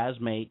you guys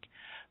make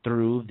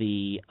through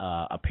the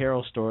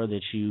apparel store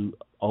that you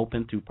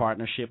open through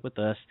partnership with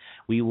us.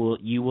 You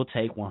will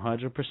take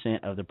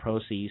 100% of the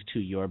proceeds to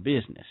your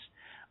business.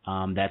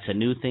 That's a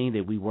new thing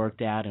that we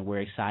worked out, and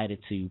we're excited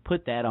to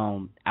put that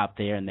out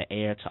there in the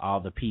air to all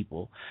the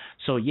people.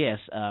 So, yes,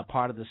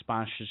 part of the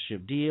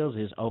sponsorship deals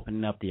is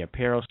opening up the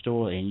apparel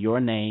store in your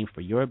name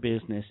for your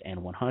business, and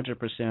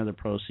 100% of the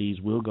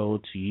proceeds will go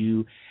to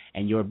you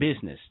and your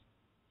business.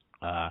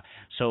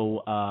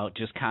 So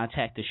just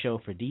contact the show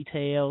for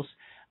details.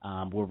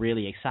 We're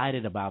really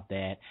excited about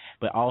that.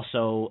 But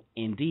also,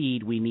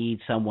 indeed, we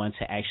need someone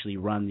to actually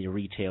run the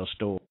retail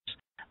stores.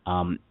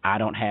 I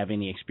don't have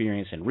any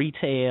experience in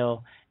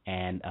retail,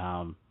 and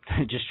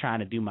just trying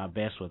to do my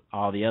best with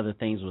all the other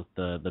things with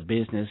the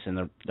business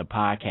and the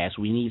podcast.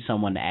 We need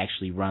someone to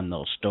actually run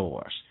those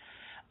stores.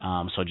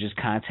 So just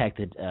contact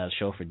the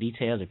show for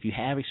details if you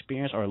have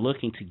experience or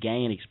looking to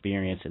gain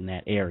experience in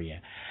that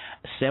area.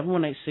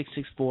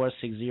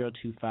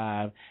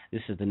 718-664-6025.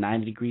 This is the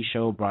 90 Degree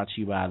Show, brought to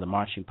you by the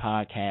Marching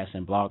Podcast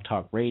and Blog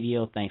Talk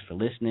Radio. Thanks for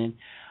listening.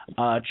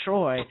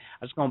 Troy, I'm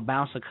just going to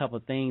bounce a couple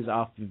of things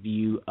off of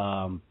you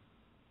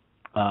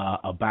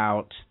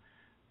about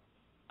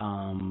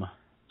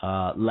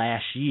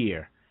last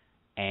year,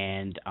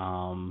 and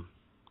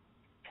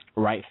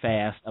right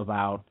fast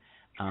about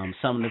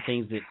some of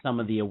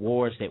the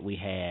awards that we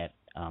had.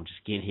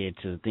 Just get here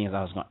to the things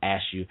I was going to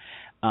ask you.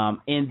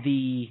 In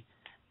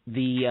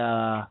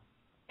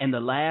the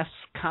last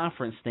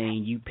conference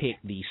thing, you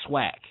picked the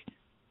SWAC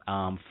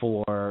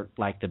for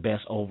like the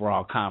best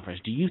overall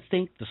conference. Do you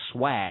think the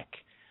SWAC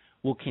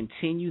will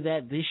continue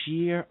that this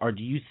year, or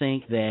do you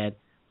think that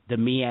the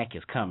MEAC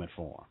is coming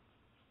for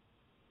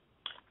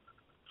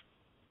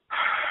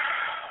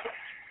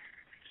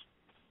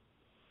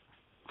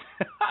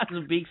It's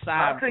a big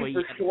sign for you.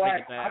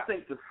 I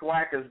think the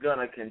SWAC is going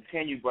to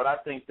continue, but I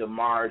think the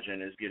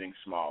margin is getting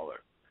smaller.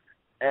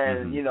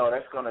 And,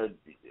 that's going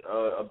to,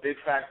 a big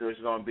factor is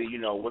going to be,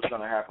 what's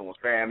going to happen with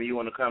FAMU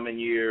in the coming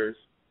years.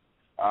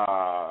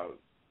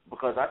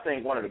 Because I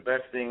think one of the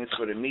best things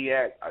for the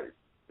MEAC,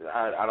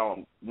 I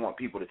don't want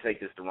people to take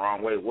this the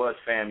wrong way, was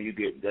FAMU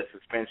get that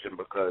suspension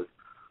because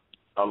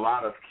a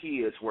lot of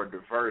kids were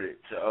diverted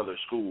to other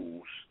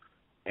schools,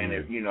 and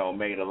it,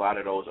 made a lot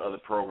of those other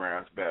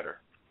programs better.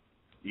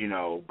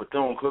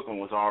 Bethune-Cookman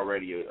was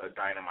already a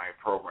dynamite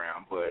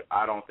program, but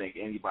I don't think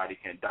anybody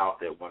can doubt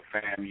that when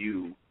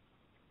FAMU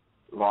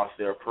lost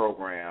their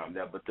program,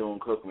 that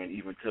Bethune-Cookman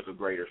even took a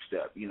greater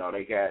step.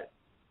 They got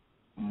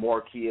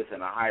more kids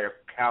and a higher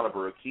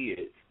caliber of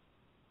kids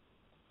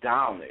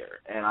down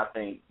there, and I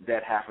think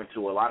that happened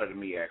to a lot of the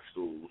MEAC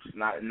schools,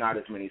 not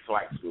as many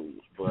SWAC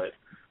schools, but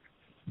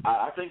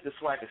I think the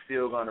SWAC is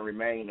still going to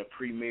remain a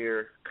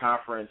premier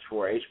conference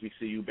for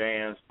HBCU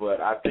bands, but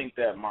I think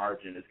that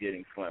margin is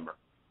getting slimmer.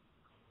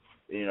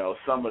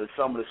 Some of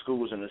the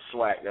schools in the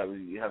SWAC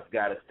have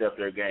got to step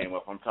their game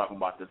up. I'm talking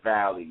about the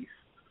Valleys,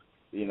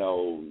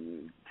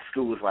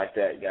 schools like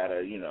that got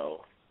to,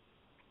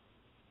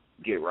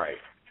 get right.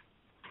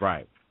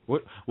 Right.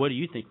 What do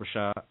you think,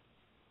 Rashad?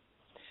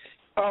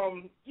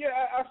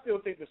 I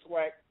still think the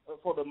SWAC,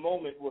 for the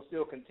moment, will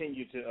still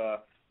continue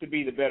to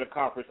be the better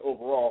conference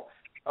overall.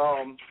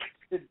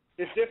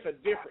 It's just a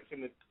difference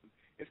in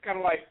it's kind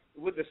of like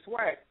with the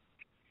SWAC,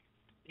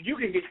 you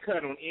can get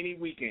cut on any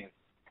weekend.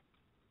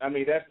 I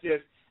mean, that's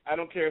just, I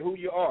don't care who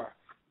you are.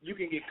 You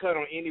can get cut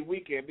on any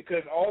weekend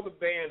because all the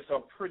bands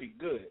are pretty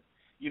good.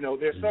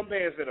 There's some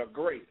bands that are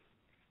great,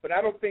 but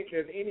I don't think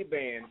there's any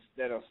bands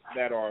that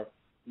are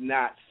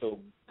not so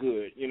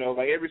good.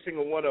 Like every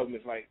single one of them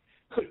is like,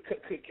 could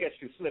catch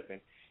you slipping.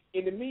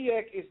 In the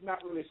MEAC, it's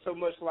not really so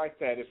much like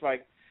that. It's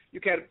like you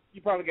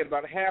probably get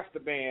about half the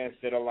bands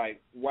that are like,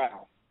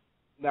 wow.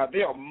 Now,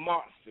 they are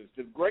monsters.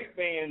 The great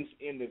bands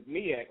in the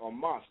MEAC are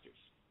monsters,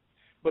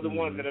 but the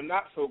ones that are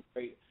not so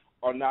great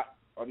are not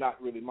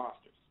really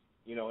monsters.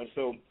 And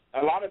so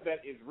a lot of that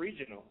is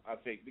regional, I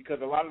think, because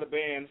a lot of the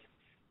bands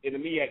in the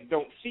MEAC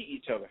don't see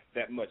each other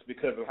that much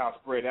because of how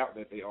spread out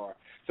that they are.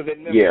 So they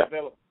never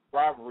develop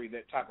rivalry,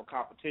 that type of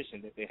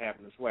competition that they have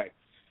in the SWAC.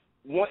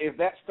 If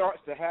that starts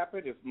to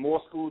happen, if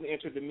more schools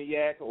enter the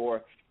MEAC,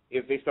 or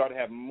if they start to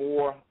have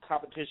more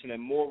competition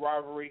and more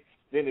rivalry,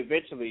 then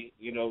eventually,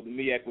 the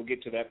MEAC will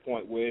get to that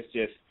point where it's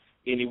just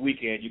any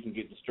weekend you can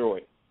get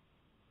destroyed.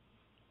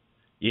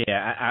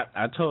 Yeah,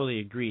 I totally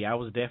agree. I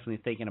was definitely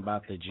thinking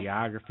about the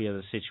geography of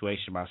the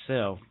situation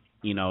myself.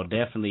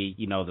 Definitely,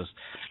 the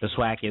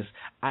SWAC is,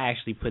 I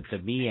actually put the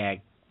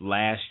MEAC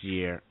last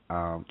year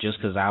just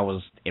because I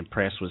was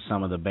impressed with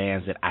some of the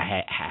bands that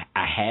I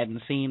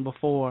hadn't seen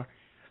before.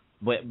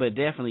 But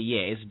definitely,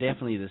 it's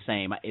definitely the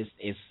same.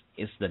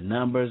 It's the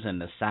numbers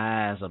and the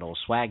size of those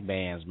SWAC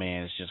bands,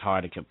 man. It's just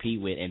hard to compete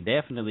with. And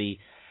definitely,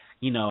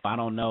 I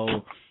don't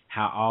know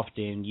how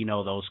often,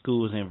 those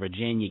schools in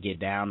Virginia get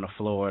down to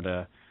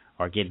Florida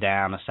or get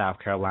down to South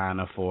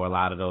Carolina for a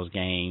lot of those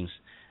games.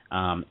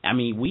 I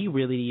mean, we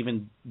really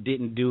even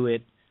didn't do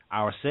it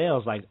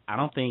ourselves. Like, I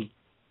don't think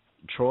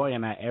Troy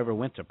and I ever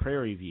went to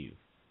Prairie View.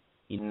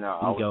 I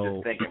was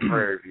just thinking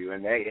Prairie View,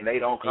 and they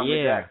don't come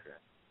to Jackson.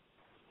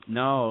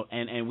 No,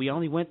 and we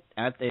only went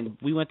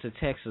we went to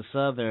Texas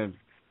Southern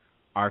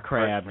our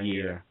crab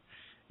year.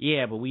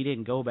 Yeah, but we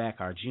didn't go back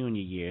our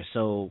junior year.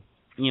 So,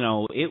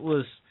 it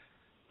was,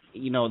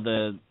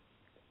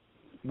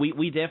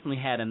 we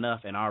definitely had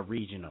enough in our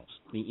regionals,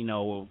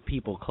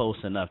 people close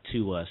enough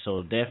to us.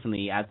 So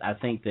definitely I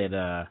think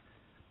that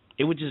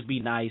it would just be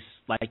nice,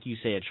 like you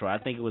said, Troy. I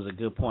think it was a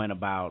good point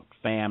about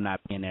FAM not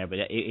being there, but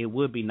it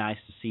would be nice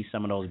to see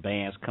some of those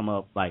bands come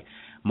up, like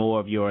more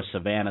of your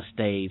Savannah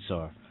States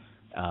or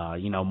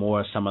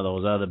more of some of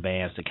those other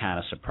bands to kind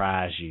of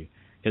surprise you.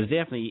 Because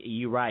definitely,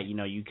 you're right,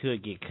 you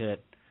could get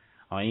cut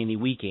on any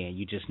weekend.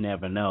 You just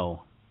never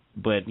know.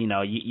 But,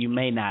 you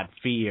may not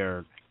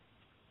fear,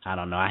 I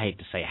don't know, I hate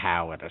to say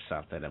Howard or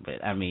something,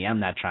 but, I mean, I'm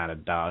not trying to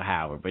dog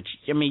Howard, but,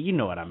 I mean, you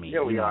know what I mean.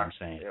 Yeah, we know are. What I'm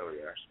saying. Yeah,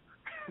 we are.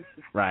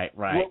 Right.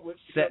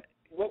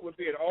 What would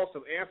be an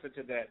awesome answer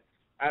to that?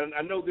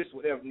 I know this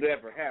would have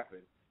never happen,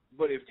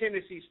 but if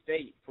Tennessee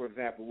State, for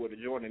example, were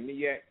to join the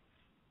MEAC,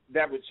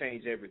 that would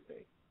change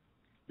everything.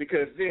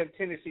 Because then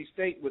Tennessee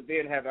State would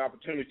then have the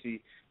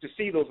opportunity to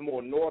see those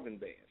more northern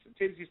bands. And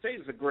Tennessee State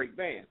is a great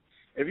band.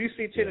 If you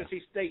see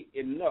Tennessee State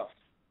enough,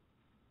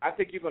 I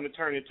think you're going to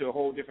turn into a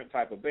whole different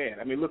type of band.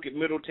 I mean, look at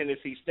Middle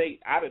Tennessee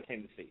State out of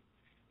Tennessee.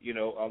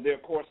 They're a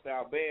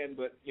core-style band,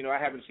 but, I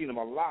haven't seen them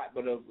a lot,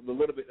 but of the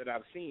little bit that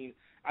I've seen,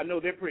 I know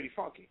they're pretty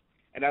funky.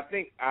 And I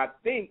think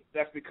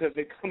that's because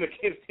they come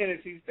against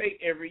Tennessee State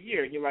every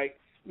year. And you're like,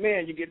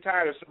 man, you get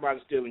tired of somebody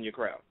stealing your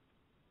crowd.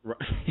 Right.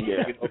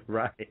 Yeah,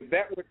 right. If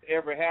that would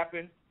ever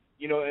happen,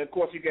 and of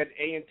course you got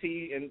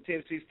A&T and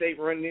Tennessee State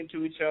running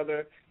into each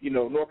other,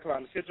 North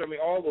Carolina Central, I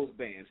mean, all those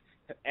bands.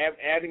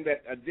 Adding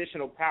that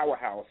additional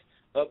powerhouse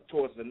up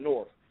towards the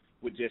north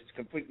would just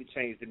completely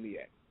change the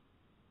MEAC.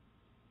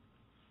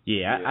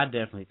 Yeah, I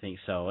definitely think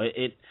so.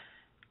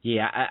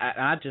 Yeah,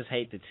 I just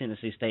hate that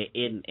Tennessee State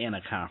isn't in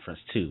a conference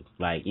too.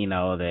 Like,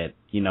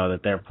 that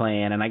they're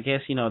playing, and I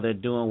guess, they're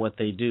doing what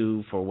they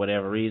do for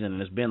whatever reason,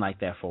 and it's been like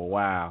that for a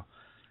while.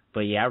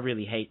 But yeah, I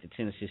really hate that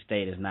Tennessee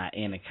State is not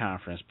in a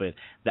conference, but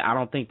I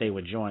don't think they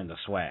would join the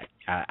SWAC.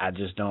 I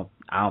just don't.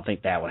 I don't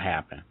think that would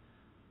happen.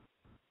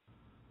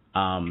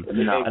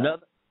 Another.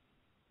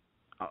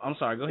 I'm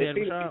sorry. Go ahead,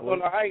 Rashad. On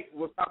the height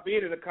will stop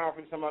being in the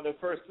conference. Some of the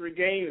first 3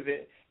 games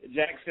at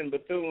Jackson,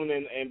 Bethune,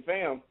 and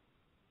FAM.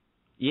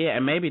 Yeah,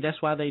 and maybe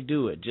that's why they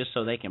do it, just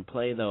so they can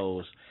play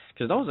those,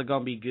 because those are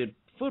going to be good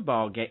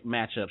football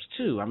matchups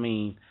too. I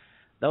mean,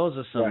 those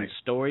are some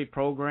storied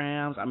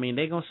programs. I mean,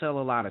 they're going to sell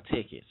a lot of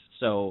tickets.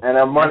 So and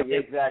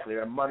they're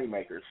they're money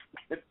makers.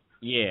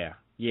 Yeah,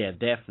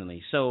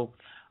 definitely. So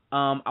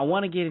I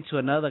want to get into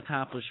another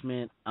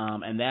accomplishment,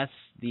 and that's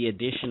the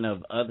addition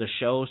of other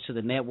shows to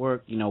the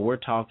network. We're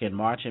talking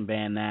marching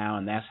band now,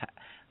 and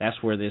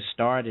that's where this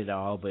started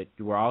all. But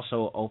we're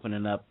also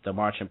opening up the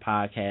marching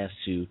podcast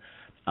to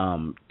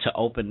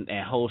open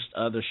and host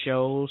other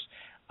shows.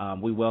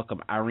 We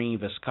welcome Irene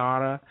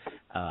Viscara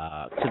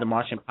to the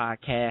marching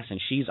podcast,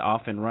 and she's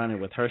off and running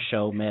with her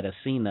show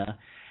Medicina.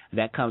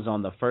 That comes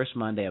on the first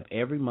Monday of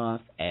every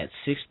month at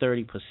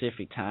 6:30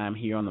 Pacific time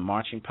here on the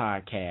Marching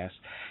Podcast.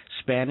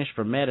 Spanish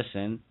for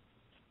medicine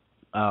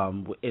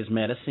is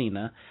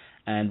Medicina,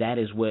 and that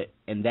is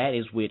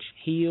which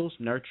heals,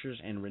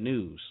 nurtures, and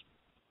renews.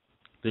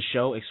 The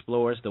show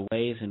explores the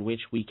ways in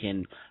which we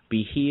can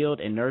be healed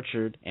and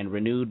nurtured and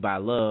renewed by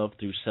love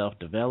through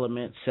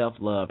self-development,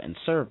 self-love, and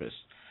service.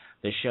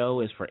 The show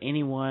is for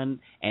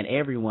anyone and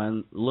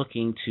everyone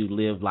looking to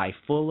live life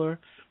fuller,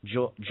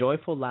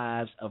 joyful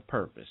lives of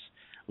purpose.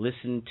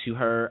 Listen to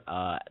her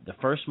the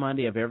first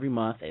Monday of every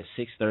month at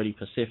 6:30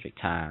 Pacific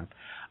time.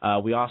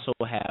 We also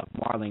have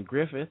Marlon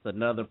Griffith,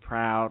 another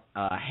proud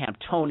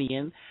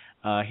Hamptonian,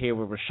 here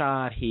with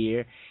Rashad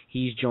here.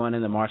 He's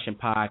joining the Marching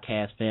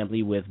Podcast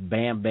family with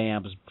Bam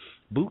Bam's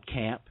Boot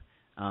Camp,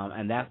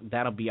 and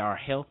that'll be our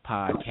health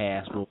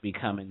podcast will be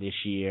coming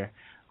this year.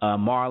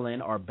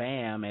 Marlon, or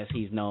Bam, as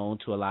he's known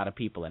to a lot of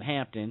people in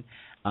Hampton,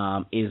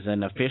 is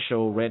an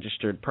official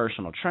registered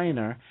personal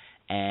trainer,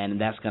 and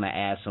that's going to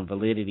add some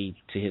validity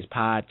to his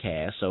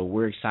podcast. So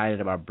we're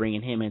excited about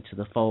bringing him into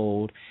the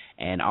fold,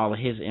 and all of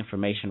his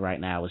information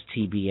right now is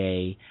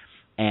TBA.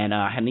 And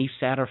Hanif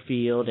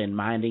Satterfield and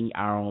Minding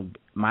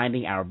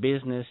Our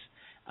Business,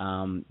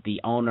 the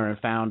owner and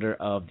founder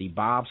of the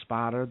Bob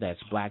Spotter,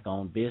 that's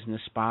Black-owned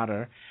business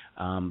spotter.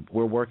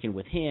 We're working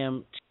with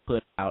him to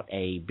put out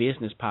a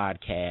business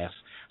podcast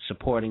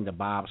supporting the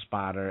Bob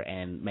Spotter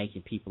and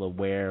making people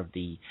aware of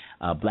the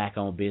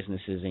Black-owned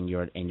businesses in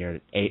your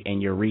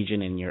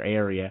region, in your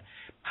area.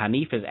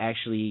 Hanif has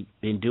actually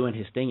been doing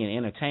his thing in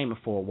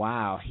entertainment for a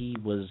while. He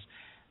was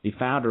the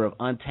founder of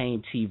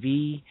Untamed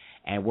TV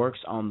and works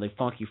on the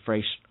Funky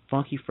Fresh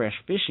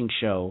Fishing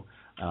Show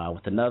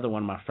with another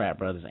one of my frat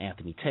brothers,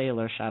 Anthony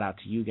Taylor. Shout out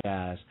to you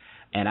guys.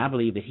 And I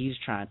believe that he's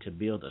trying to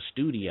build a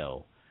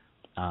studio.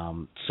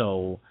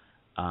 So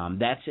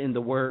that's in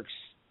the works.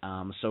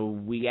 So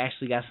we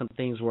actually got some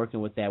things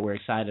working with that. We're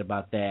excited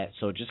about that.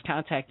 So just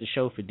contact the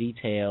show for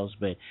details.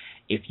 But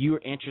if you're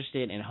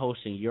interested in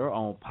hosting your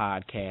own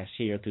podcast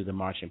here through the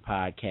Marching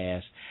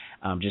Podcast,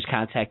 just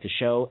contact the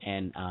show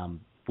and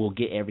we'll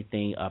get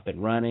everything up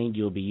and running.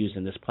 You'll be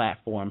using this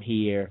platform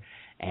here,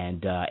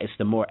 and it's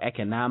the more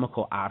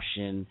economical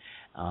option.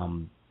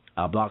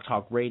 Blog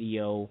Talk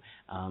Radio,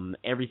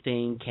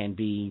 everything can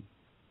be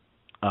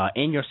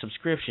in your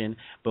subscription,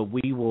 but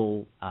we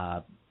will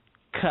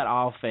cut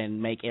off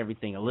and make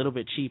everything a little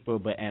bit cheaper,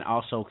 and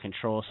also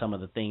control some of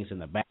the things in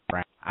the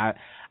background.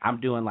 I'm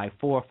doing like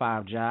 4 or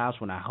 5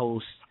 jobs when I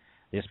host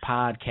this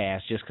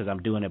podcast just because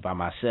I'm doing it by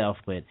myself,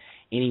 but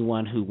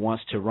anyone who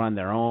wants to run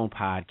their own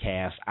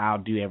podcast, I'll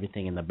do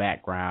everything in the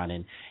background,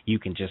 and you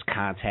can just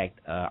contact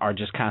or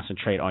just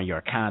concentrate on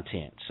your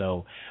content.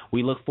 So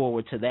we look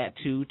forward to that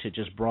too, to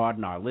just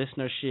broaden our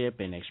listenership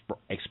and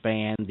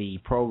expand the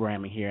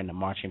programming here in the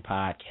Marching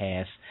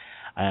Podcast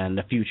in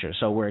the future.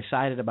 So we're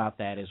excited about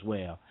that as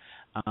well.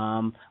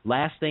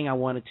 Last thing I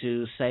wanted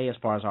to say as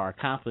far as our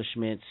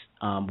accomplishments,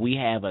 we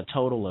have a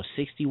total of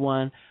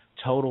 61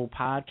 total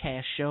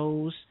podcast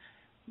shows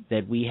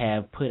that we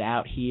have put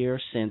out here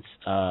since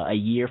a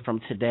year from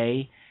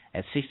today,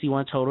 at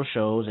 61 total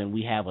shows, and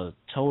we have a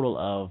total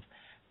of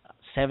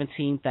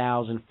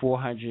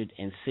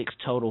 17,406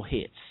 total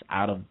hits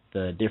out of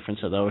the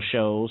difference of those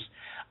shows.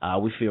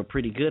 We feel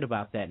pretty good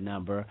about that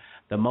number.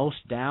 The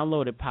most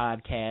downloaded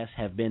podcasts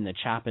have been the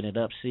Chopping It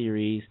Up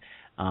series,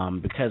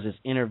 because it's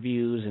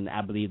interviews, and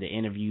I believe the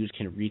interviews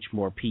can reach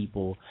more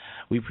people.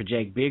 We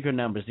project bigger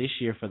numbers this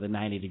year for the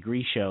 90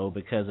 Degree Show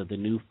because of the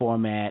new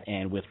format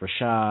and with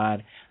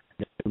Rashad,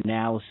 the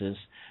analysis.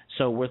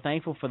 So we're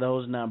thankful for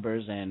those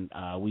numbers, and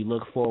we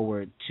look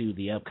forward to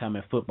the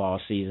upcoming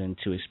football season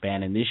to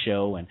expanding this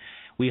show. And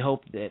we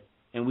hope that,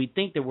 and we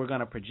think that we're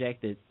going to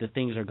project that the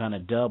things are going to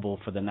double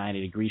for the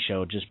 90 Degree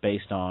Show just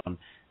based on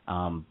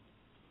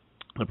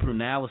the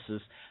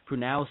Prunalysis.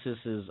 Prunalysis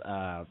is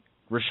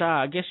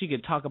Rashad, I guess you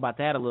could talk about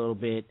that a little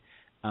bit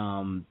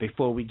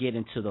before we get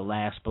into the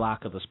last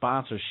block of the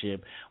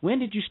sponsorship. When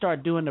did you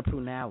start doing the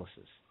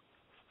Prunalysis?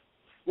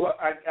 Well,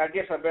 I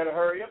guess I better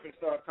hurry up and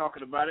start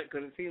talking about it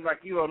because it seems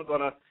like you're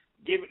going to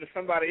give it to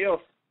somebody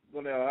else.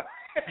 When I'm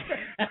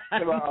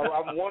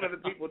one of the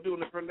people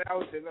doing the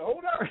Prunalysis.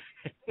 Hold on.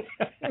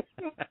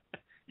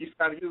 You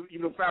found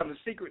the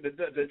secret,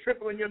 the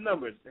tripling your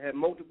numbers. Had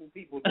multiple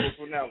people doing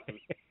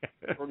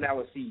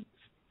Prunalysis.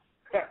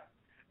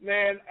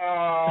 Man,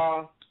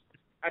 I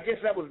guess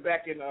that was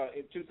back in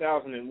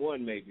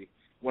 2001 maybe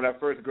when I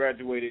first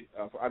graduated.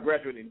 I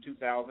graduated in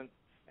 2000,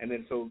 and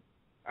then so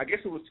I guess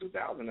it was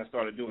 2000 I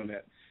started doing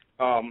that.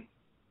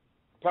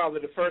 Probably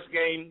the first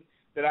game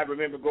that I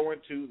remember going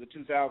to the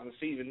 2000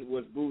 season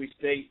was Bowie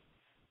State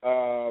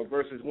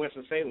versus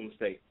Winston-Salem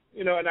State.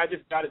 You know, and I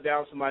just jotted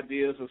down some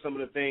ideas of some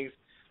of the things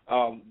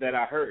that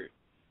I heard.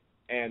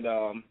 And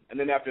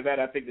then after that,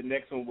 I think the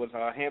next one was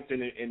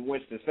Hampton and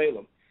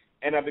Winston-Salem.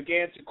 And I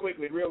began to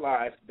quickly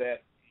realize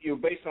that, you know,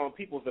 based on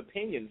people's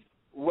opinions,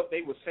 what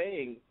they were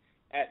saying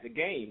at the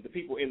game, the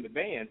people in the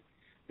band,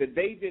 that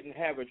they didn't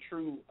have a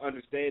true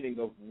understanding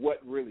of what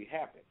really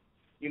happened.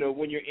 You know,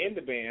 when you're in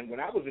the band,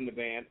 when I was in the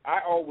band, I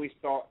always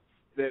thought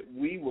that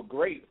we were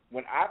great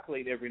when I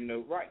played every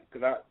note right,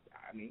 because I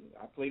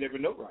played every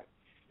note right,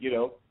 you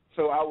know.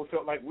 So I always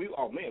felt like we were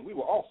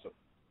awesome.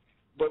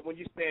 But when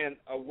you stand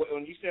on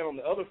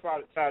the other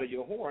side of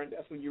your horn,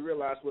 that's when you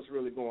realize what's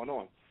really going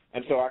on.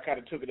 And so I kind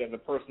of took it as a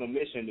personal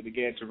mission to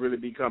begin to really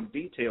become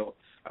detailed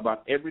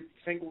about every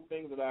single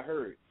thing that I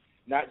heard,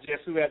 not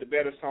just who had the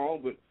better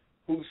song, but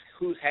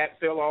whose hat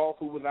fell off,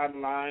 who was out of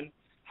line,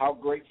 how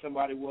great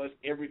somebody was,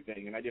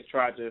 everything. And I just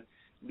tried to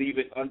leave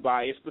it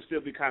unbiased, but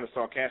still be kind of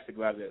sarcastic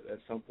about it at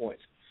some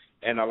points,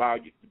 and allow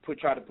you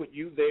try to put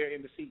you there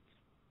in the seats,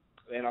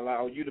 and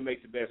allow you to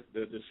make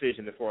the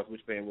decision as far as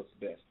which band was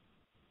the best.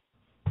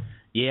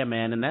 Yeah,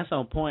 man, and that's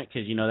on point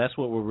because, you know, that's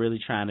what we're really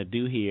trying to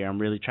do here. I'm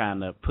really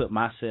trying to put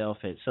myself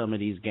at some of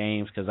these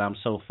games because I'm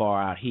so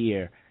far out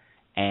here,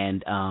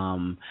 and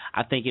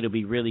I think it'll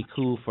be really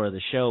cool for the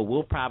show.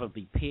 We'll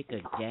probably pick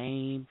a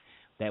game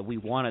that we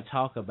want to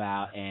talk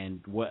about, and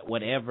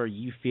whatever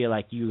you feel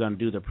like you're going to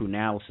do the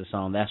Prunalysis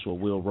on, that's what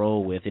we'll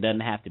roll with. It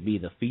doesn't have to be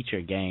the feature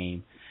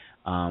game.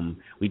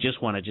 We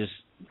just want to just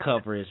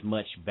cover as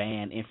much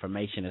band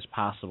information as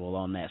possible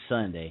on that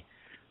Sunday.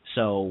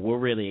 So we're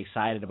really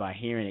excited about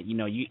hearing it. You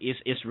know,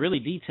 it's really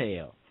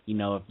detailed. You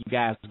know, if you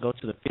guys go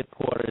to the fifth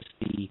quarters,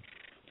 the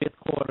fifth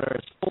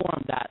quarters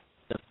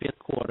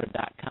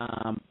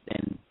forum.thefifthquarter.com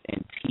and T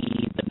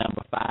the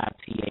number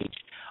 5TH.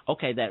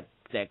 Okay, that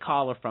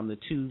caller from the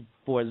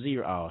 240.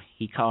 Oh,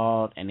 he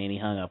called and then he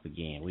hung up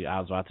again. I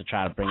was about to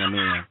try to bring him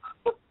in.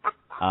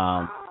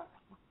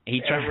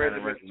 He tried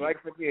to strike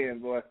again,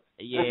 boy.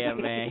 Yeah,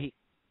 man.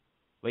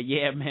 But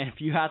yeah, man, if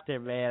you out there,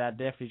 man, I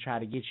definitely try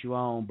to get you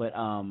on.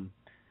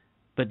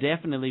 But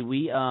definitely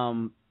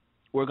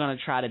we're gonna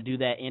try to do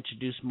that.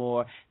 Introduce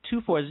more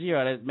 240.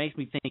 That makes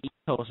me think East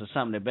Coast or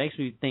something. That makes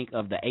me think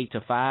of the 8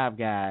 to 5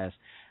 guys.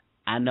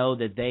 I know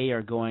that they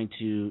are going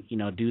to, you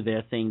know, do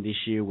their thing this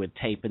year with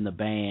taping the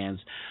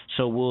bands.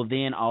 So we'll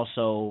then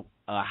also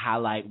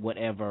highlight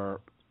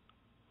whatever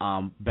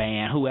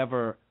band,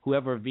 whoever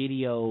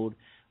videoed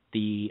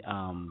the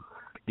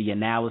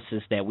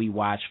analysis that we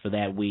watched for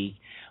that week.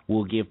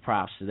 We'll give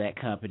props to that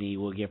company.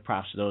 We'll give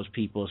props to those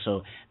people.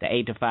 So the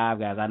 8 to 5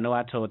 guys, I know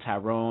I told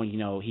Tyrone, you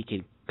know, he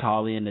could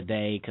call in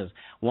today because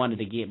wanted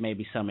to get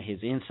maybe some of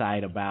his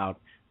insight about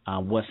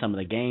what some of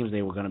the games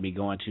they were going to be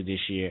going to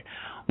this year.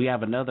 We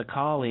have another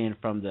call in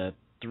from the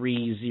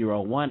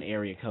 301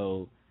 area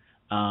code.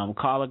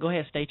 Caller, go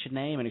ahead, state your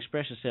name and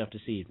express yourself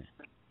this evening.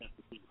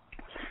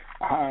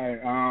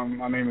 Hi,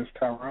 my name is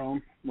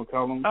Tyrone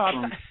McCollum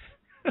from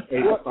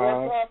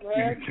 85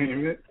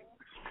 Entertainment.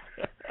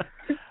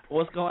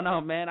 What's going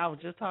on, man? I was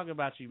just talking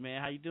about you,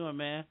 man. How you doing,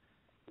 man?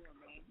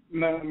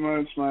 Not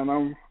much,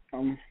 man.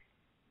 I'm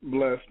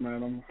blessed,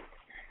 man. I'm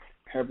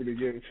happy to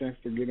get a chance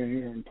to get in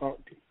here and talk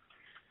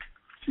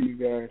to you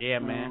guys. Yeah,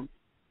 man.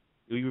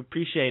 We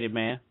appreciate it,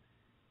 man.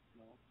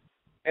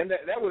 And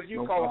that was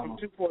you calling from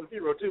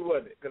 240 too,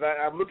 wasn't it? Because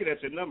I'm looking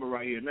at your number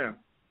right here now.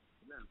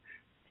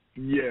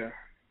 Yeah.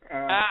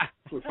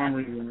 For some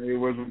reason, it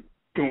wasn't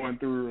going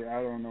through.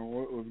 I don't know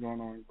what was going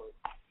on, but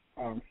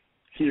I'm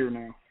here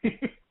now.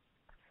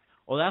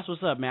 Well, that's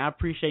what's up, man. I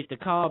appreciate the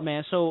call,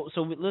 man. So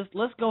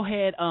let's go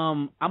ahead.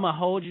 I'm gonna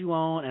hold you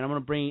on, and I'm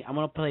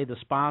gonna play the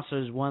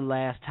sponsors one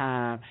last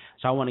time.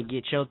 So I want to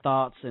get your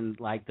thoughts and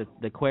like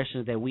the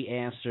questions that we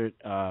answered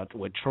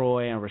with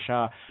Troy and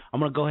Rashad.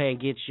 I'm gonna go ahead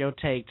and get your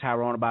take,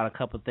 Tyrone, about a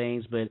couple of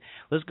things. But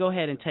let's go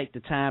ahead and take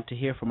the time to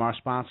hear from our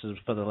sponsors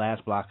for the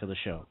last block of the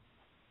show.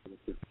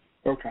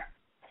 Okay.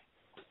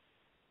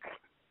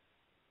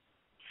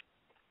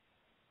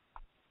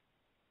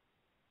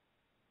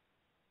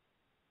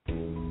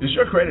 Is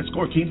your credit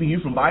score keeping you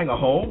from buying a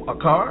home, a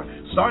car,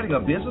 starting a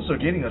business, or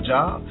getting a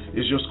job?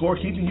 Is your score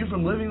keeping you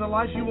from living the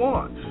life you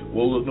want?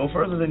 Well, look no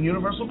further than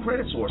Universal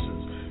Credit Sources.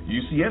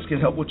 UCS can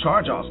help with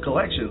charge-offs,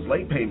 collections,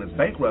 late payments,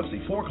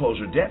 bankruptcy,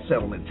 foreclosure, debt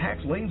settlement, tax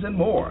liens, and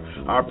more.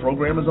 Our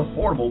program is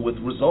affordable with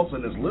results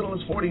in as little as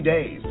 40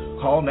 days.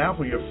 Call now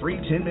for your free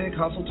 10-minute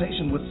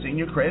consultation with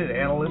Senior Credit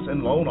Analyst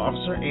and Loan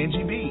Officer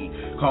Angie B.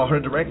 Call her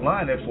direct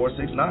line at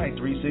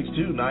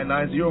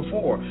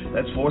 469-362-9904.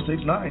 That's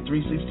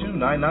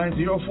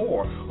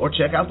 469-362-9904. Or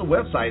check out the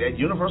website at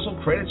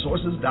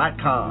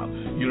universalcreditsources.com.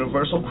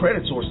 Universal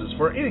Credit Sources,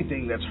 for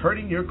anything that's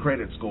hurting your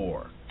credit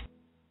score.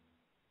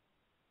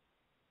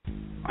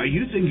 Are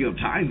you thinking of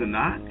tying the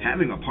knot,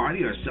 having a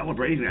party, or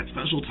celebrating that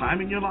special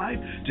time in your life?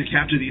 To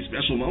capture these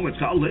special moments,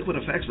 call Liquid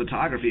Effects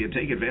Photography and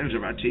take advantage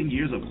of our 10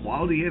 years of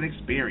quality and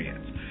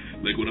experience.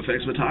 Liquid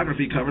Effects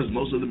Photography covers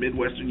most of the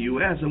Midwestern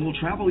U.S. and will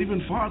travel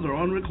even farther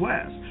on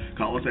request.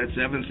 Call us at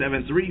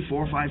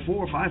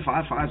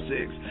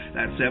 773-454-5556.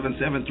 That's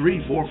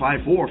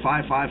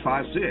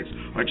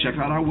 773-454-5556. Or check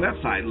out our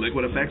website,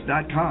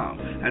 liquideffects.com.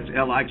 That's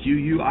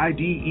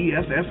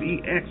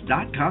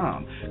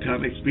LIQUIDEFFEX.com.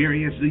 Come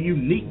experience the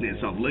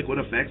uniqueness of Liquid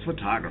Effects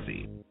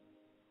Photography.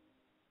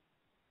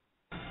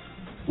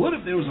 What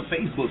if there was a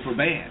Facebook for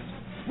bands?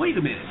 Wait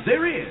a minute,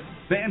 there is.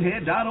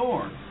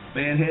 Bandhead.org.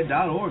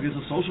 Bandhead.org is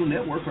a social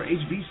network for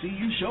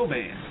HBCU show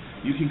bands.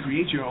 You can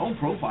create your own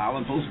profile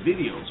and post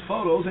videos,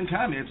 photos, and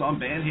comments on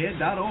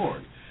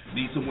Bandhead.org.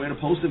 Need somewhere to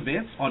post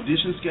events,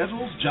 audition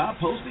schedules, job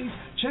postings?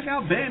 Check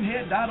out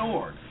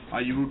Bandhead.org.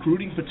 Are you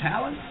recruiting for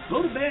talent?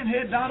 Go to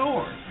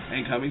Bandhead.org.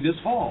 And coming this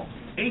fall,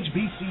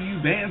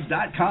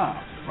 HBCUbands.com.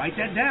 Write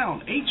that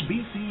down,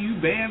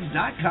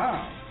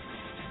 HBCUbands.com.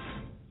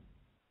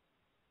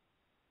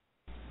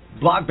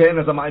 Block Band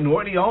is a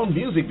minority-owned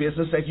music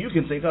business that you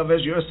can think of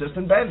as your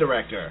assistant band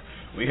director.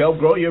 We help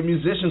grow your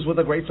musicians with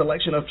a great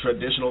selection of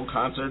traditional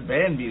concert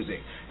band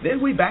music. Then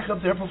we back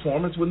up their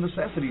performance with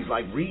necessities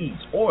like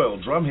reeds, oil,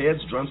 drum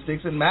heads,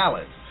 drumsticks, and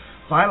mallets.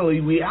 Finally,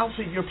 we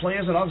outfit your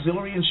players in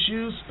auxiliary and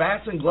shoes,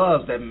 spats, and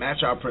gloves that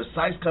match our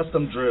precise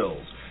custom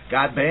drills.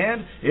 Got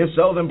band? If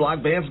so, then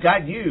Block Band's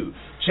got you.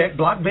 Check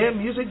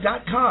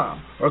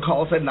blockbandmusic.com or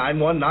call us at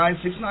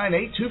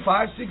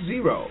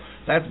 919-698-2560.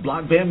 That's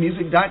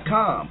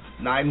blockbandmusic.com,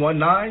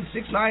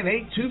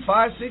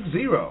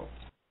 919-698-2560.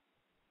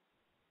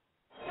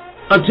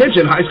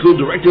 Attention high school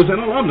directors and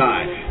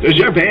alumni. Does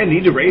your band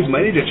need to raise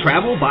money to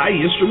travel, buy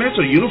instruments,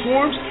 or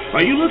uniforms?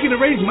 Are you looking to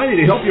raise money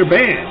to help your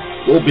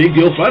band? Well, Big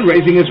Deal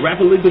Fundraising is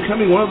rapidly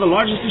becoming one of the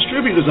largest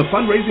distributors of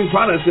fundraising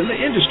products in the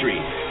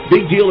industry.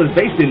 Big Deal is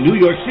based in New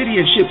York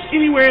City and ships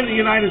anywhere in the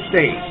United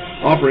States,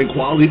 offering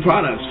quality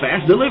products,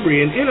 fast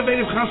delivery, and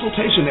innovative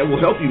consultation that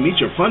will help you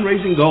meet your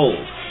fundraising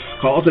goals.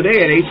 Call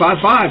today at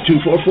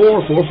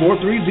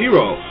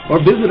 855-244-4430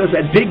 or visit us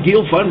at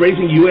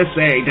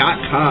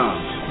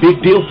BigDealFundraisingUSA.com. Big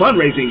Deal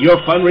Fundraising, your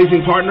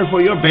fundraising partner for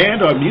your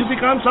band or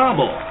music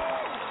ensemble.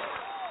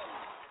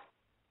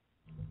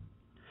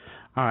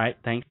 All right,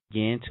 thanks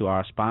again to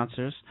our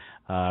sponsors.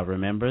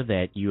 Remember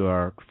that you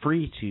are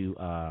free to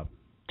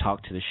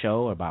talk to the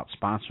show about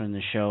sponsoring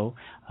the show,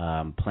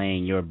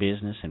 playing your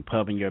business and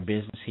pubbing your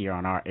business here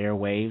on our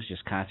airwaves.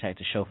 Just contact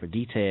the show for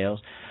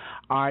details.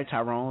 All right,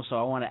 Tyrone, so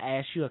I want to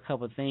ask you a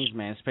couple of things,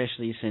 man,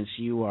 especially since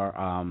you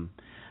are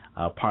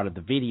part of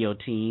the video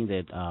team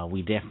that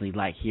we definitely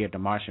like here at the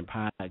Martian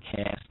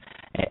Podcast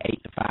at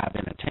 8 to 5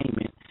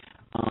 Entertainment.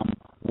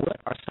 What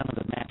are some of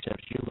the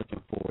matchups you're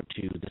looking forward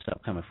to this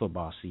upcoming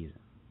football season?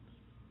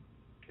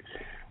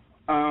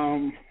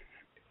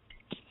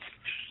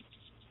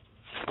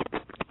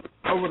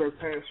 Over the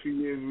past few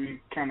years, we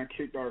kind of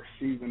kicked our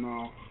season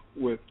off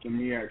with the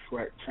MEAC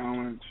SWAC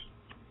Challenge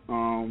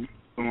on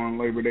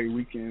Labor Day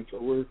weekend,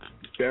 so we're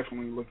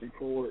definitely looking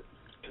forward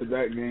to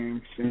that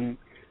game, seeing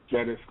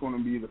that it's going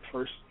to be the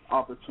first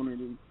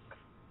opportunity.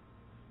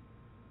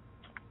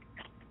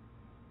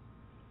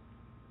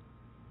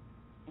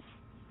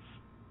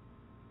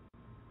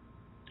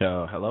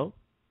 Hello?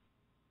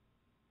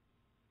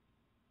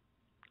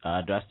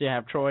 Do I still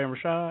have Troy and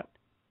Rashad?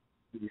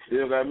 You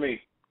still got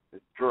me.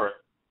 It's Troy.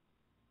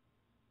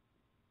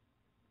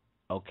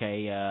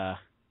 Okay, I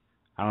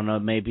don't know,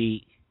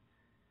 maybe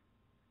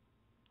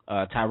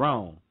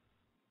Tyrone.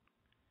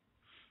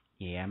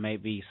 Yeah,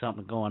 maybe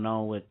something going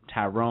on with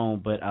Tyrone,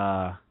 but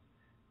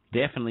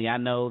definitely I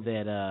know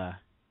that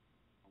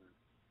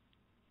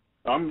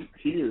I'm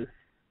here.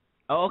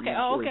 Oh, okay.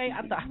 Oh, okay.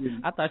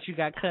 I thought you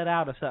got cut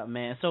out or something,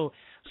 man. So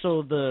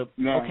the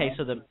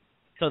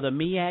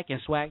MEAC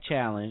and SWAC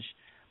Challenge,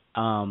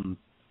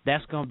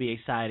 that's gonna be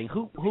exciting.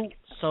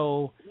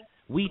 So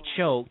we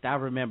choked. I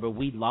remember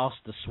we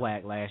lost the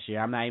SWAC last year.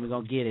 I'm not even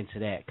gonna get into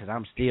that because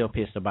I'm still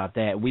pissed about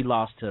that. We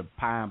lost to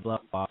Pine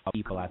Bluff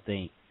people, I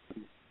think,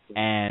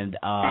 and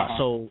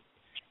so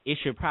it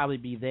should probably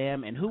be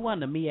them. And who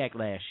won the MEAC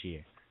last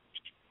year?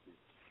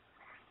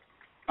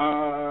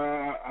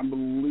 I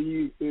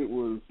believe it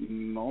was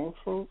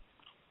Norfolk.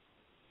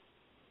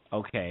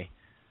 Okay.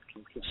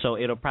 So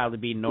it'll probably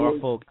be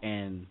Norfolk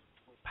and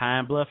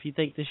Pine Bluff, you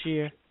think, this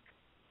year?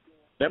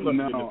 That must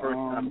have been the first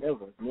time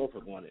ever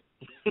Norfolk won it.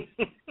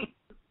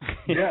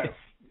 Yes.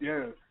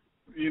 You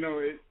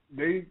know,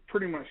 they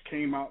pretty much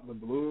came out the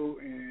blue,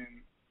 and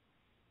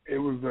it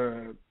was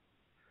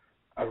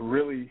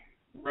really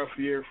rough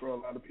year for a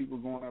lot of people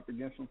going up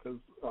against them because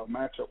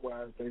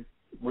matchup-wise, they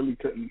really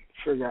couldn't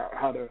figure out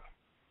how to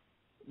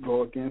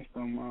go against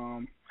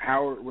them.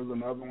 Howard was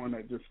another one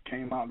that just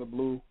came out of the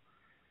blue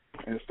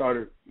and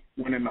started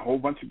winning a whole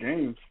bunch of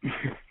games.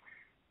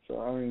 So,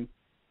 I mean,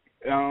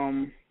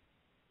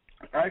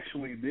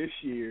 actually this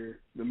year,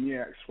 the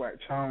MEAC SWAC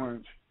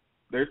Challenge,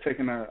 they're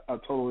taking a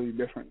totally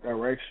different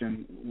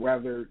direction.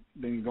 Rather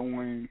than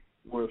going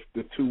with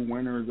the two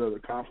winners of the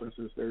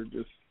conferences, they're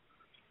just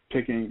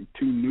picking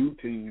two new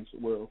teams.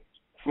 Well,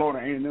 Florida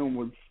A&M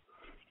was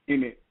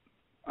in it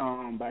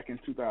back in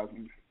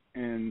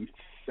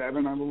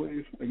 2007, I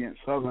believe, against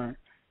Southern.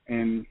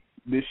 And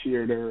this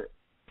year they're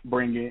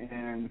bringing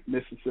in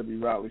Mississippi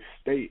Valley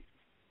State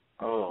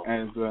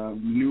as a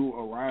new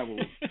arrival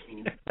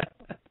to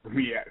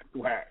MEAC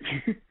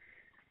SWAC.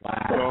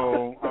 Wow.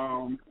 So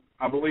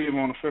I believe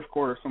on the fifth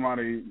quarter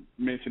somebody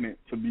mentioned it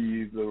to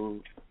be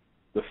the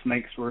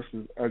Snakes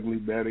versus Ugly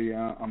Betty.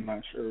 I'm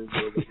not sure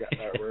where they got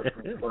that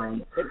reference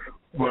from.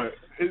 But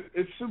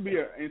it should be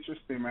an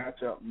interesting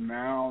matchup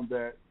now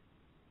that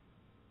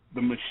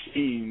the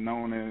machine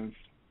known as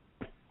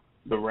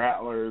the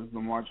Rattlers, the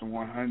Marching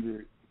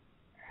 100,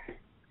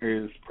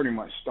 is pretty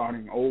much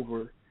starting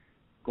over,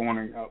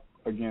 going up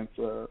against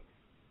an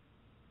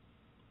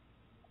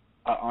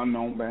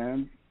unknown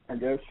band, I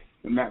guess.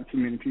 Not too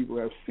many people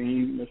have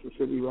seen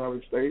Mississippi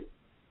Valley State.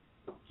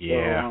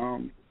 Yeah.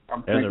 So,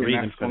 I'm There's a thinking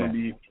reason that's for going that. to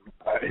be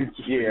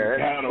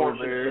it's over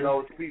there. for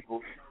those people.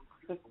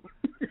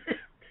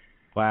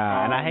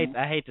 Wow, and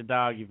I hate to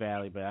dog you,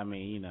 Valley, but I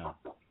mean, you know.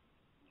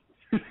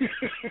 Hey,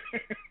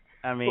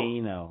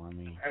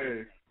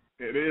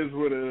 it is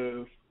what it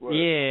is. But,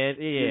 yeah.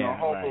 You know,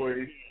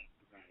 hopefully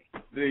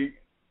right.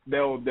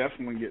 they'll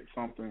definitely get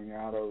something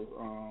out of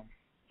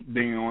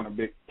being on a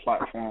big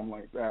platform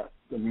like that.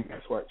 The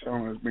MEAC SWAC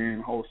Challenge is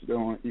being hosted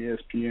on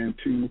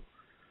ESPN2.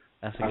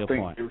 That's a good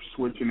point. point. They're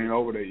switching it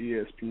over to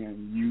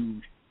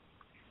ESPNU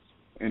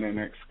in the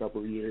next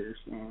couple of years.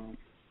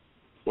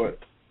 But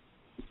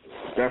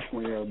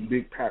definitely a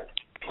big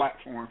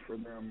platform for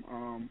them.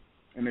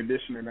 In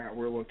addition to that,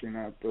 we're looking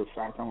at the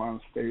South Carolina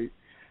State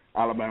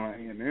Alabama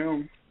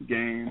A&M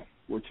game,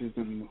 which is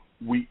in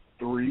week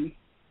 3,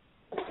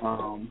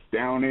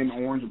 down in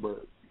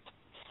Orangeburg.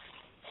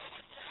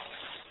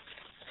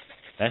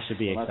 That should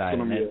be exciting. That's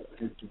going to be an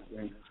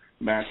interesting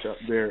matchup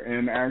there.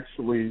 And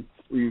actually,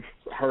 we've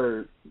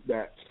heard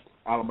that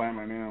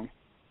Alabama A&M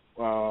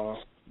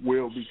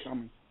will be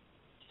coming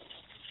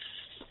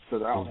to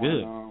that one.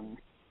 Good.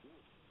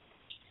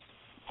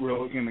 We're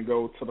looking to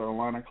go to the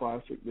Atlanta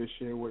Classic this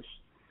year, which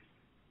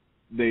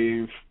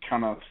they've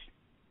kind of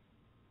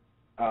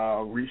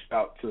reached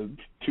out to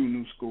 2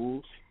 new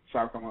schools,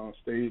 South Carolina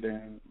State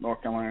and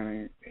North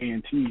Carolina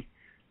A&T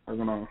are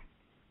going to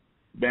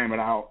bam it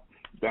out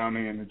down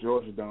there in the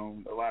Georgia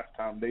Dome. The last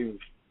time they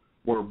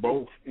were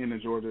both in the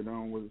Georgia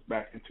Dome was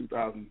back in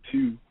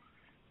 2002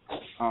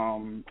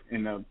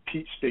 in the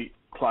Peete State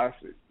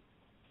Classic.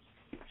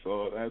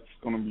 So that's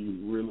going to be a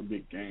really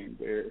big game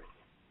there.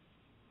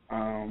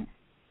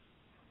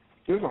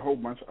 There's a whole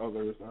bunch of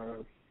others.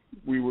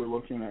 We were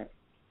looking at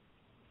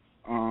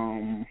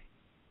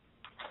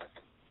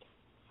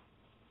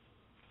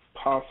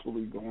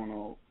possibly going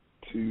out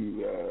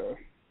to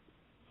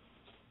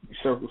the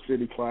Circle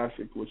City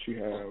Classic, which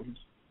you have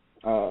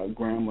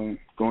Grambling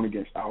going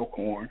against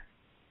Alcorn.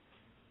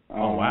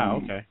 Oh, wow,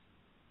 okay.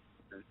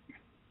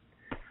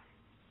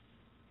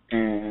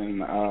 And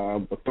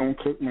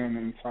Bethune-Cookman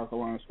and South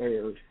Carolina State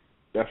are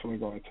definitely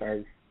going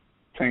to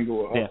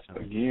tangle up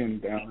again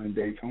down in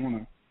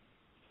Daytona.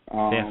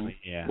 Definitely,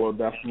 yeah. We'll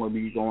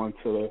definitely be going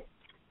to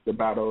the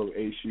Battle of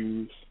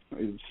ASUs.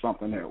 It's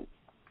something that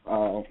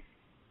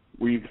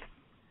we've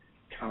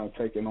kind of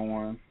taken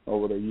on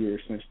over the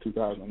years since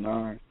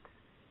 2009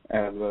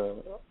 as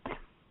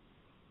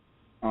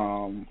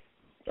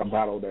a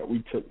battle that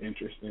we took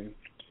interest in,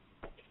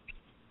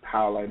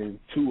 highlighting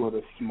 2 of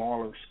the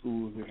smaller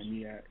schools in the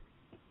MEAC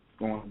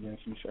going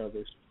against each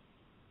other.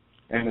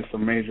 And it's a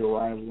major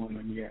rival in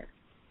the MEAC.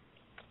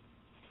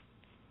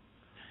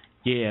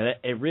 Yeah,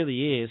 it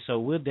really is. So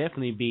we'll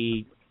definitely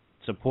be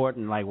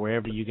supporting, like,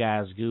 wherever you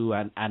guys go.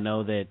 I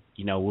know that,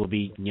 we'll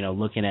be,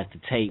 looking at the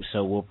tape.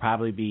 So we'll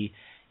probably be,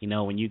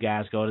 when you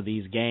guys go to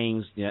these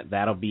games,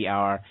 that'll be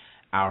our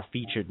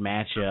featured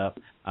matchup.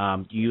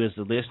 You as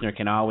the listener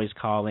can always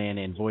call in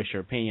and voice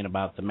your opinion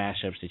about the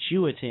matchups that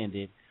you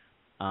attended.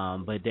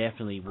 But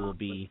definitely we'll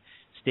be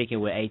sticking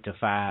with 8 to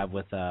 5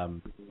 with a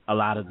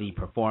lot of the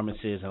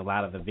performances and a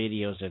lot of the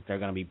videos that they're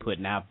going to be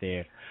putting out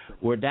there.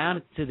 We're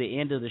down to the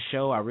end of the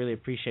show. I really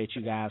appreciate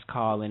you guys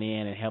calling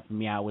in and helping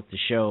me out with the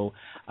show.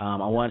 I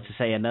wanted to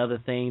say another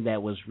thing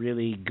that was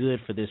really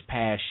good for this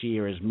past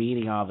year is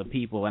meeting all the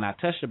people, and I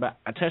touched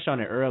on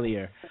it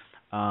earlier.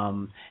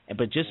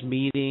 But just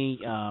meeting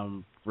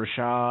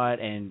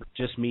Rashad and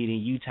just meeting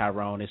you,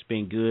 Tyrone, it's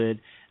been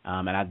good.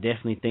 And I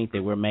definitely think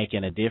that we're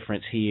making a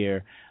difference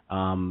here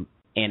in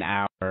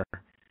our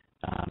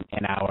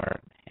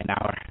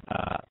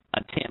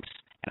attempts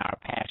and our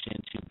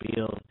passion to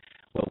build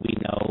what we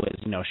know is,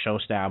 show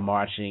style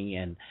marching,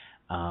 and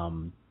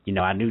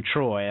I knew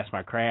Troy. That's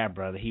my crab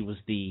brother. He was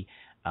the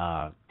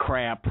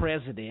crab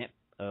president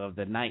of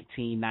the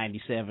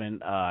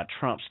 1997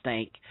 Trump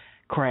Stank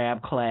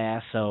crab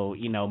class. So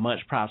much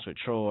props with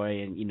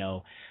Troy, and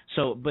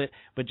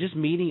but just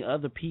meeting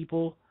other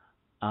people.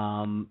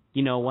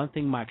 One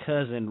thing my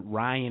cousin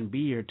Ryan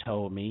Beard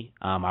told me,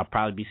 I'll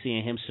probably be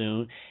seeing him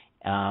soon.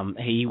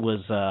 He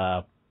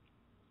was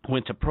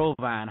went to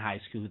Provine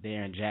High School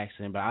there in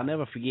Jackson, but I'll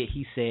never forget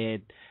he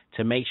said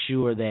to make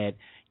sure that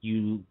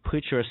you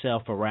put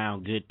yourself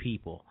around good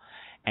people.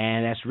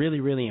 And that's really,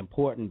 really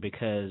important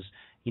because,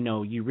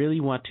 you really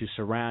want to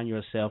surround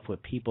yourself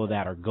with people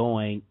that are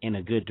going in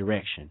a good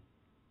direction.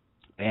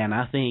 And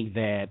I think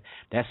that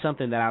that's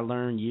something that I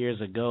learned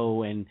years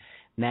ago, and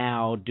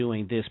now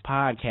doing this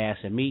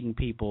podcast and meeting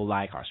people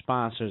like our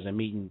sponsors and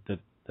meeting the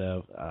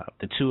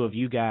two of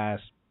you guys,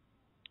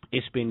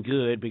 it's been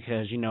good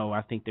because,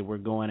 I think that we're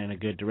going in a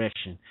good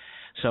direction.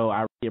 So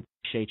I really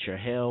appreciate your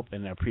help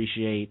and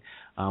appreciate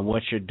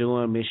what you're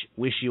doing.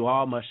 Wish you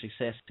all much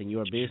success in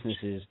your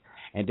businesses,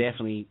 and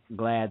definitely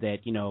glad that,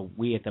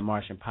 we at the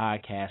Martian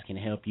Podcast can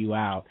help you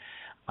out.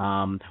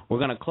 We're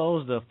going to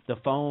close the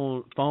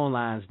phone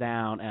lines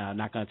down.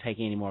 Not going to take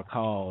any more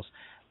calls.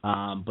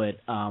 But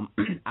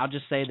I'll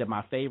just say that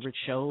my favorite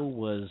show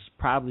was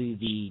probably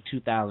the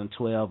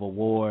 2012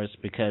 awards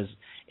because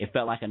it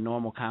felt like a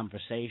normal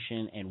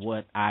conversation and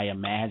what I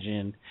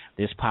imagined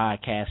this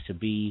podcast to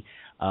be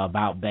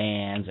about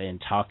bands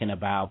and talking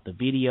about the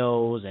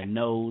videos and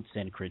notes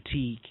and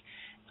critique.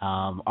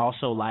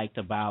 Also liked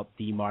about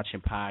the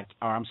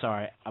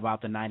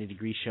about the 90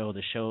 Degree Show,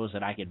 the shows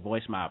that I could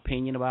voice my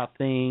opinion about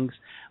things.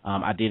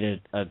 I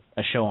did a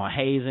show on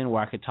hazing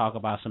where I could talk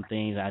about some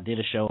things. I did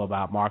a show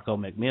about Marco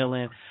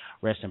McMillan,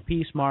 rest in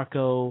peace,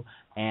 Marco,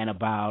 and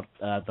about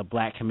the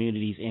black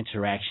community's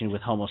interaction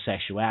with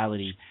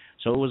homosexuality.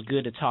 So it was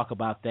good to talk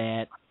about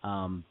that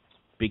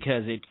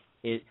because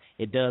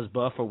it does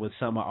buffer with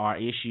some of our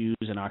issues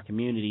in our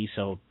community.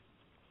 So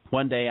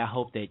one day I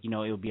hope that, it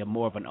will be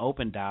more of an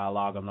open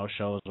dialogue on those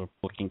shows where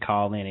people can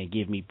call in and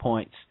give me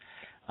points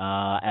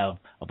of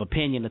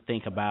opinion to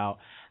think about.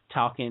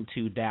 Talking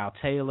to Dow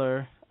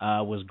Taylor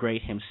was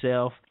great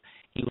himself.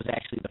 He was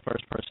actually the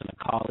first person to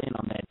call in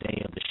on that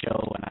day of the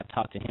show, and I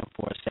talked to him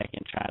for a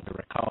second, tried to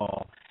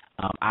recall.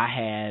 I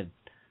had,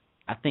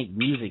 I think,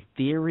 music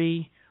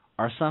theory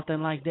or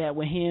something like that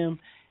with him,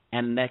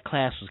 and that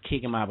class was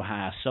kicking my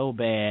behind so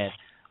bad.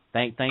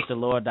 Thank the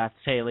Lord, Dr.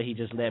 Taylor, he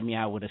just let me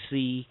out with a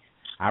C.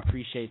 I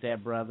appreciate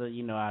that, brother.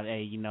 What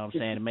I'm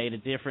saying? It made a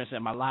difference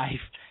in my life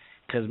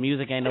because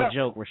music ain't no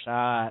joke,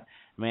 Rashad.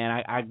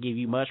 Man, I give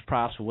you much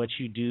props for what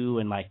you do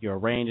and, like, your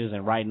arrangements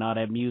and writing all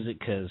that music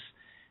because,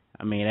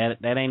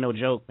 that ain't no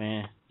joke,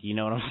 man. You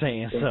know what I'm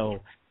saying?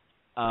 So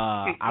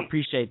I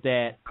appreciate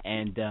that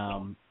and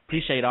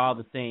appreciate all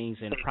the things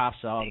and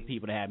props to all the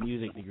people that have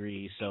music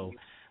degrees. So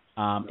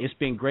it's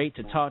been great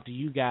to talk to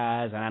you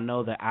guys, and I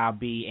know that I'll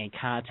be in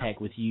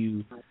contact with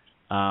you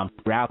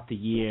throughout the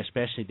year,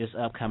 especially this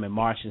upcoming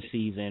marching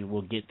season.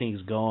 We'll get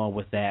things going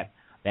with that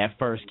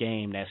first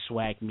game, that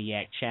SWAC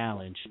MEAC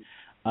challenge.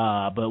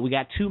 But we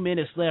got 2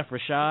 minutes left,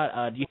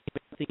 Rashad. Do you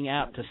have anything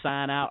out to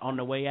sign out on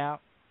the way out?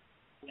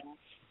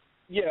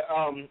 Yeah,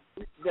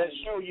 that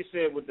show you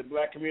said with the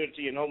black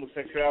community and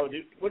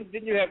homosexuality,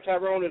 didn't you have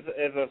Tyrone as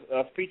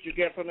a featured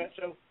guest on that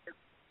show?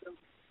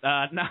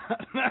 No.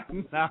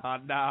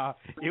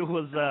 It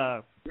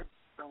was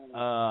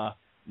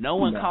no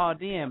one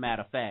called in,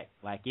 matter of fact.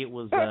 Like, it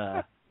was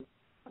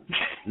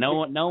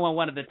no one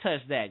wanted to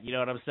touch that, you know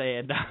what I'm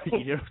saying?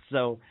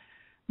 So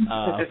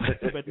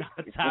but no,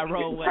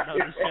 Tyrone wasn't on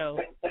the show.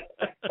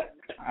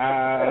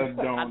 I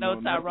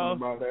know Tyrone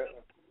about that.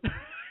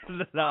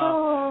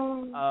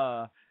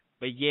 No.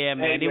 But yeah,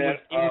 man, hey, it was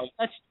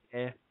such.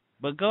 Yeah.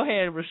 But go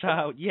ahead,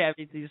 Rashad. You have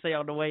anything to say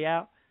on the way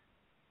out?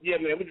 Yeah,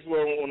 man, we just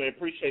want to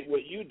appreciate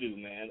what you do,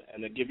 man,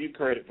 and to give you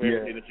credit for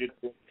everything that you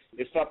do.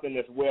 It's something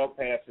that's well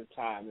past its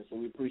time, and so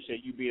we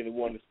appreciate you being the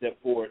one to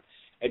step forward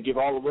and give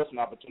all of us an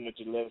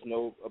opportunity to let us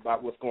know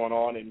about what's going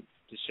on and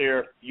to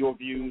share your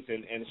views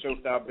and show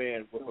style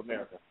band with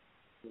America.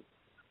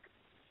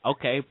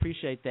 Okay,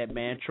 appreciate that,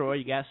 man. Troy,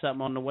 you got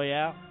something on the way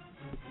out?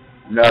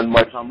 Nothing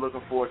much. I'm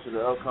looking forward to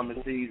the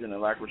upcoming season,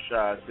 and like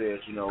Rashad says,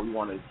 we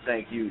want to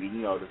thank you,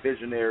 the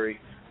visionary.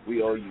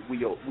 We owe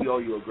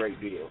you a great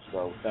deal.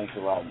 So thanks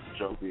a lot,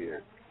 Joe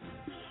Beard.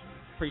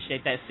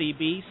 Appreciate that,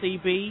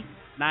 CB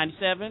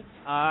 97.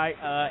 All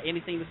right.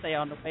 Anything to say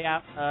on the way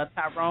out,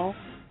 Tyrone?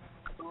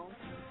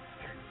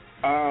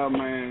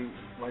 Man,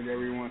 like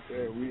everyone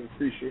said, we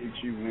appreciate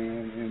you,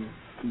 man, and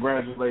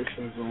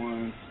congratulations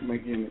on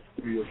making it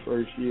through your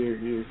first year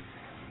here,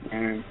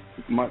 and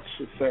much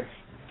success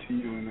to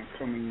you in the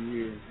coming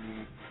years,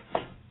 man.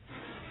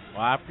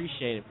 Well, I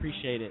appreciate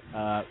it.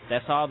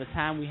 That's all the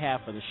time we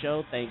have for the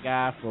show. Thank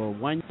God for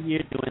 1 year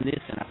doing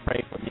this, and I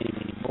pray for many,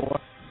 many more.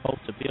 Hope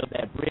to build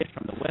that bridge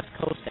from the West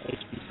Coast to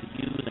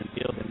HBCUs and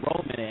build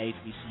enrollment at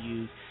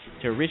HBCUs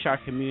to enrich our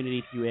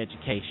community through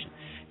education.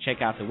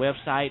 Check out the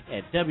website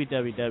at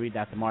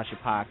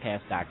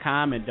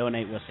www.themartianpodcast.com and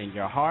donate what's in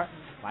your heart.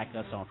 Like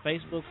us on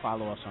Facebook,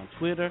 follow us on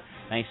Twitter.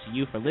 Thanks to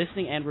you for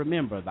listening, and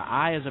remember, the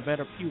eye is a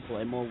better pupil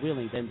and more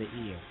willing than the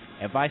ear.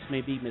 Advice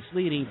may be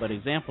misleading, but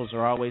examples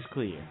are always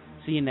clear.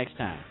 See you next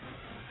time.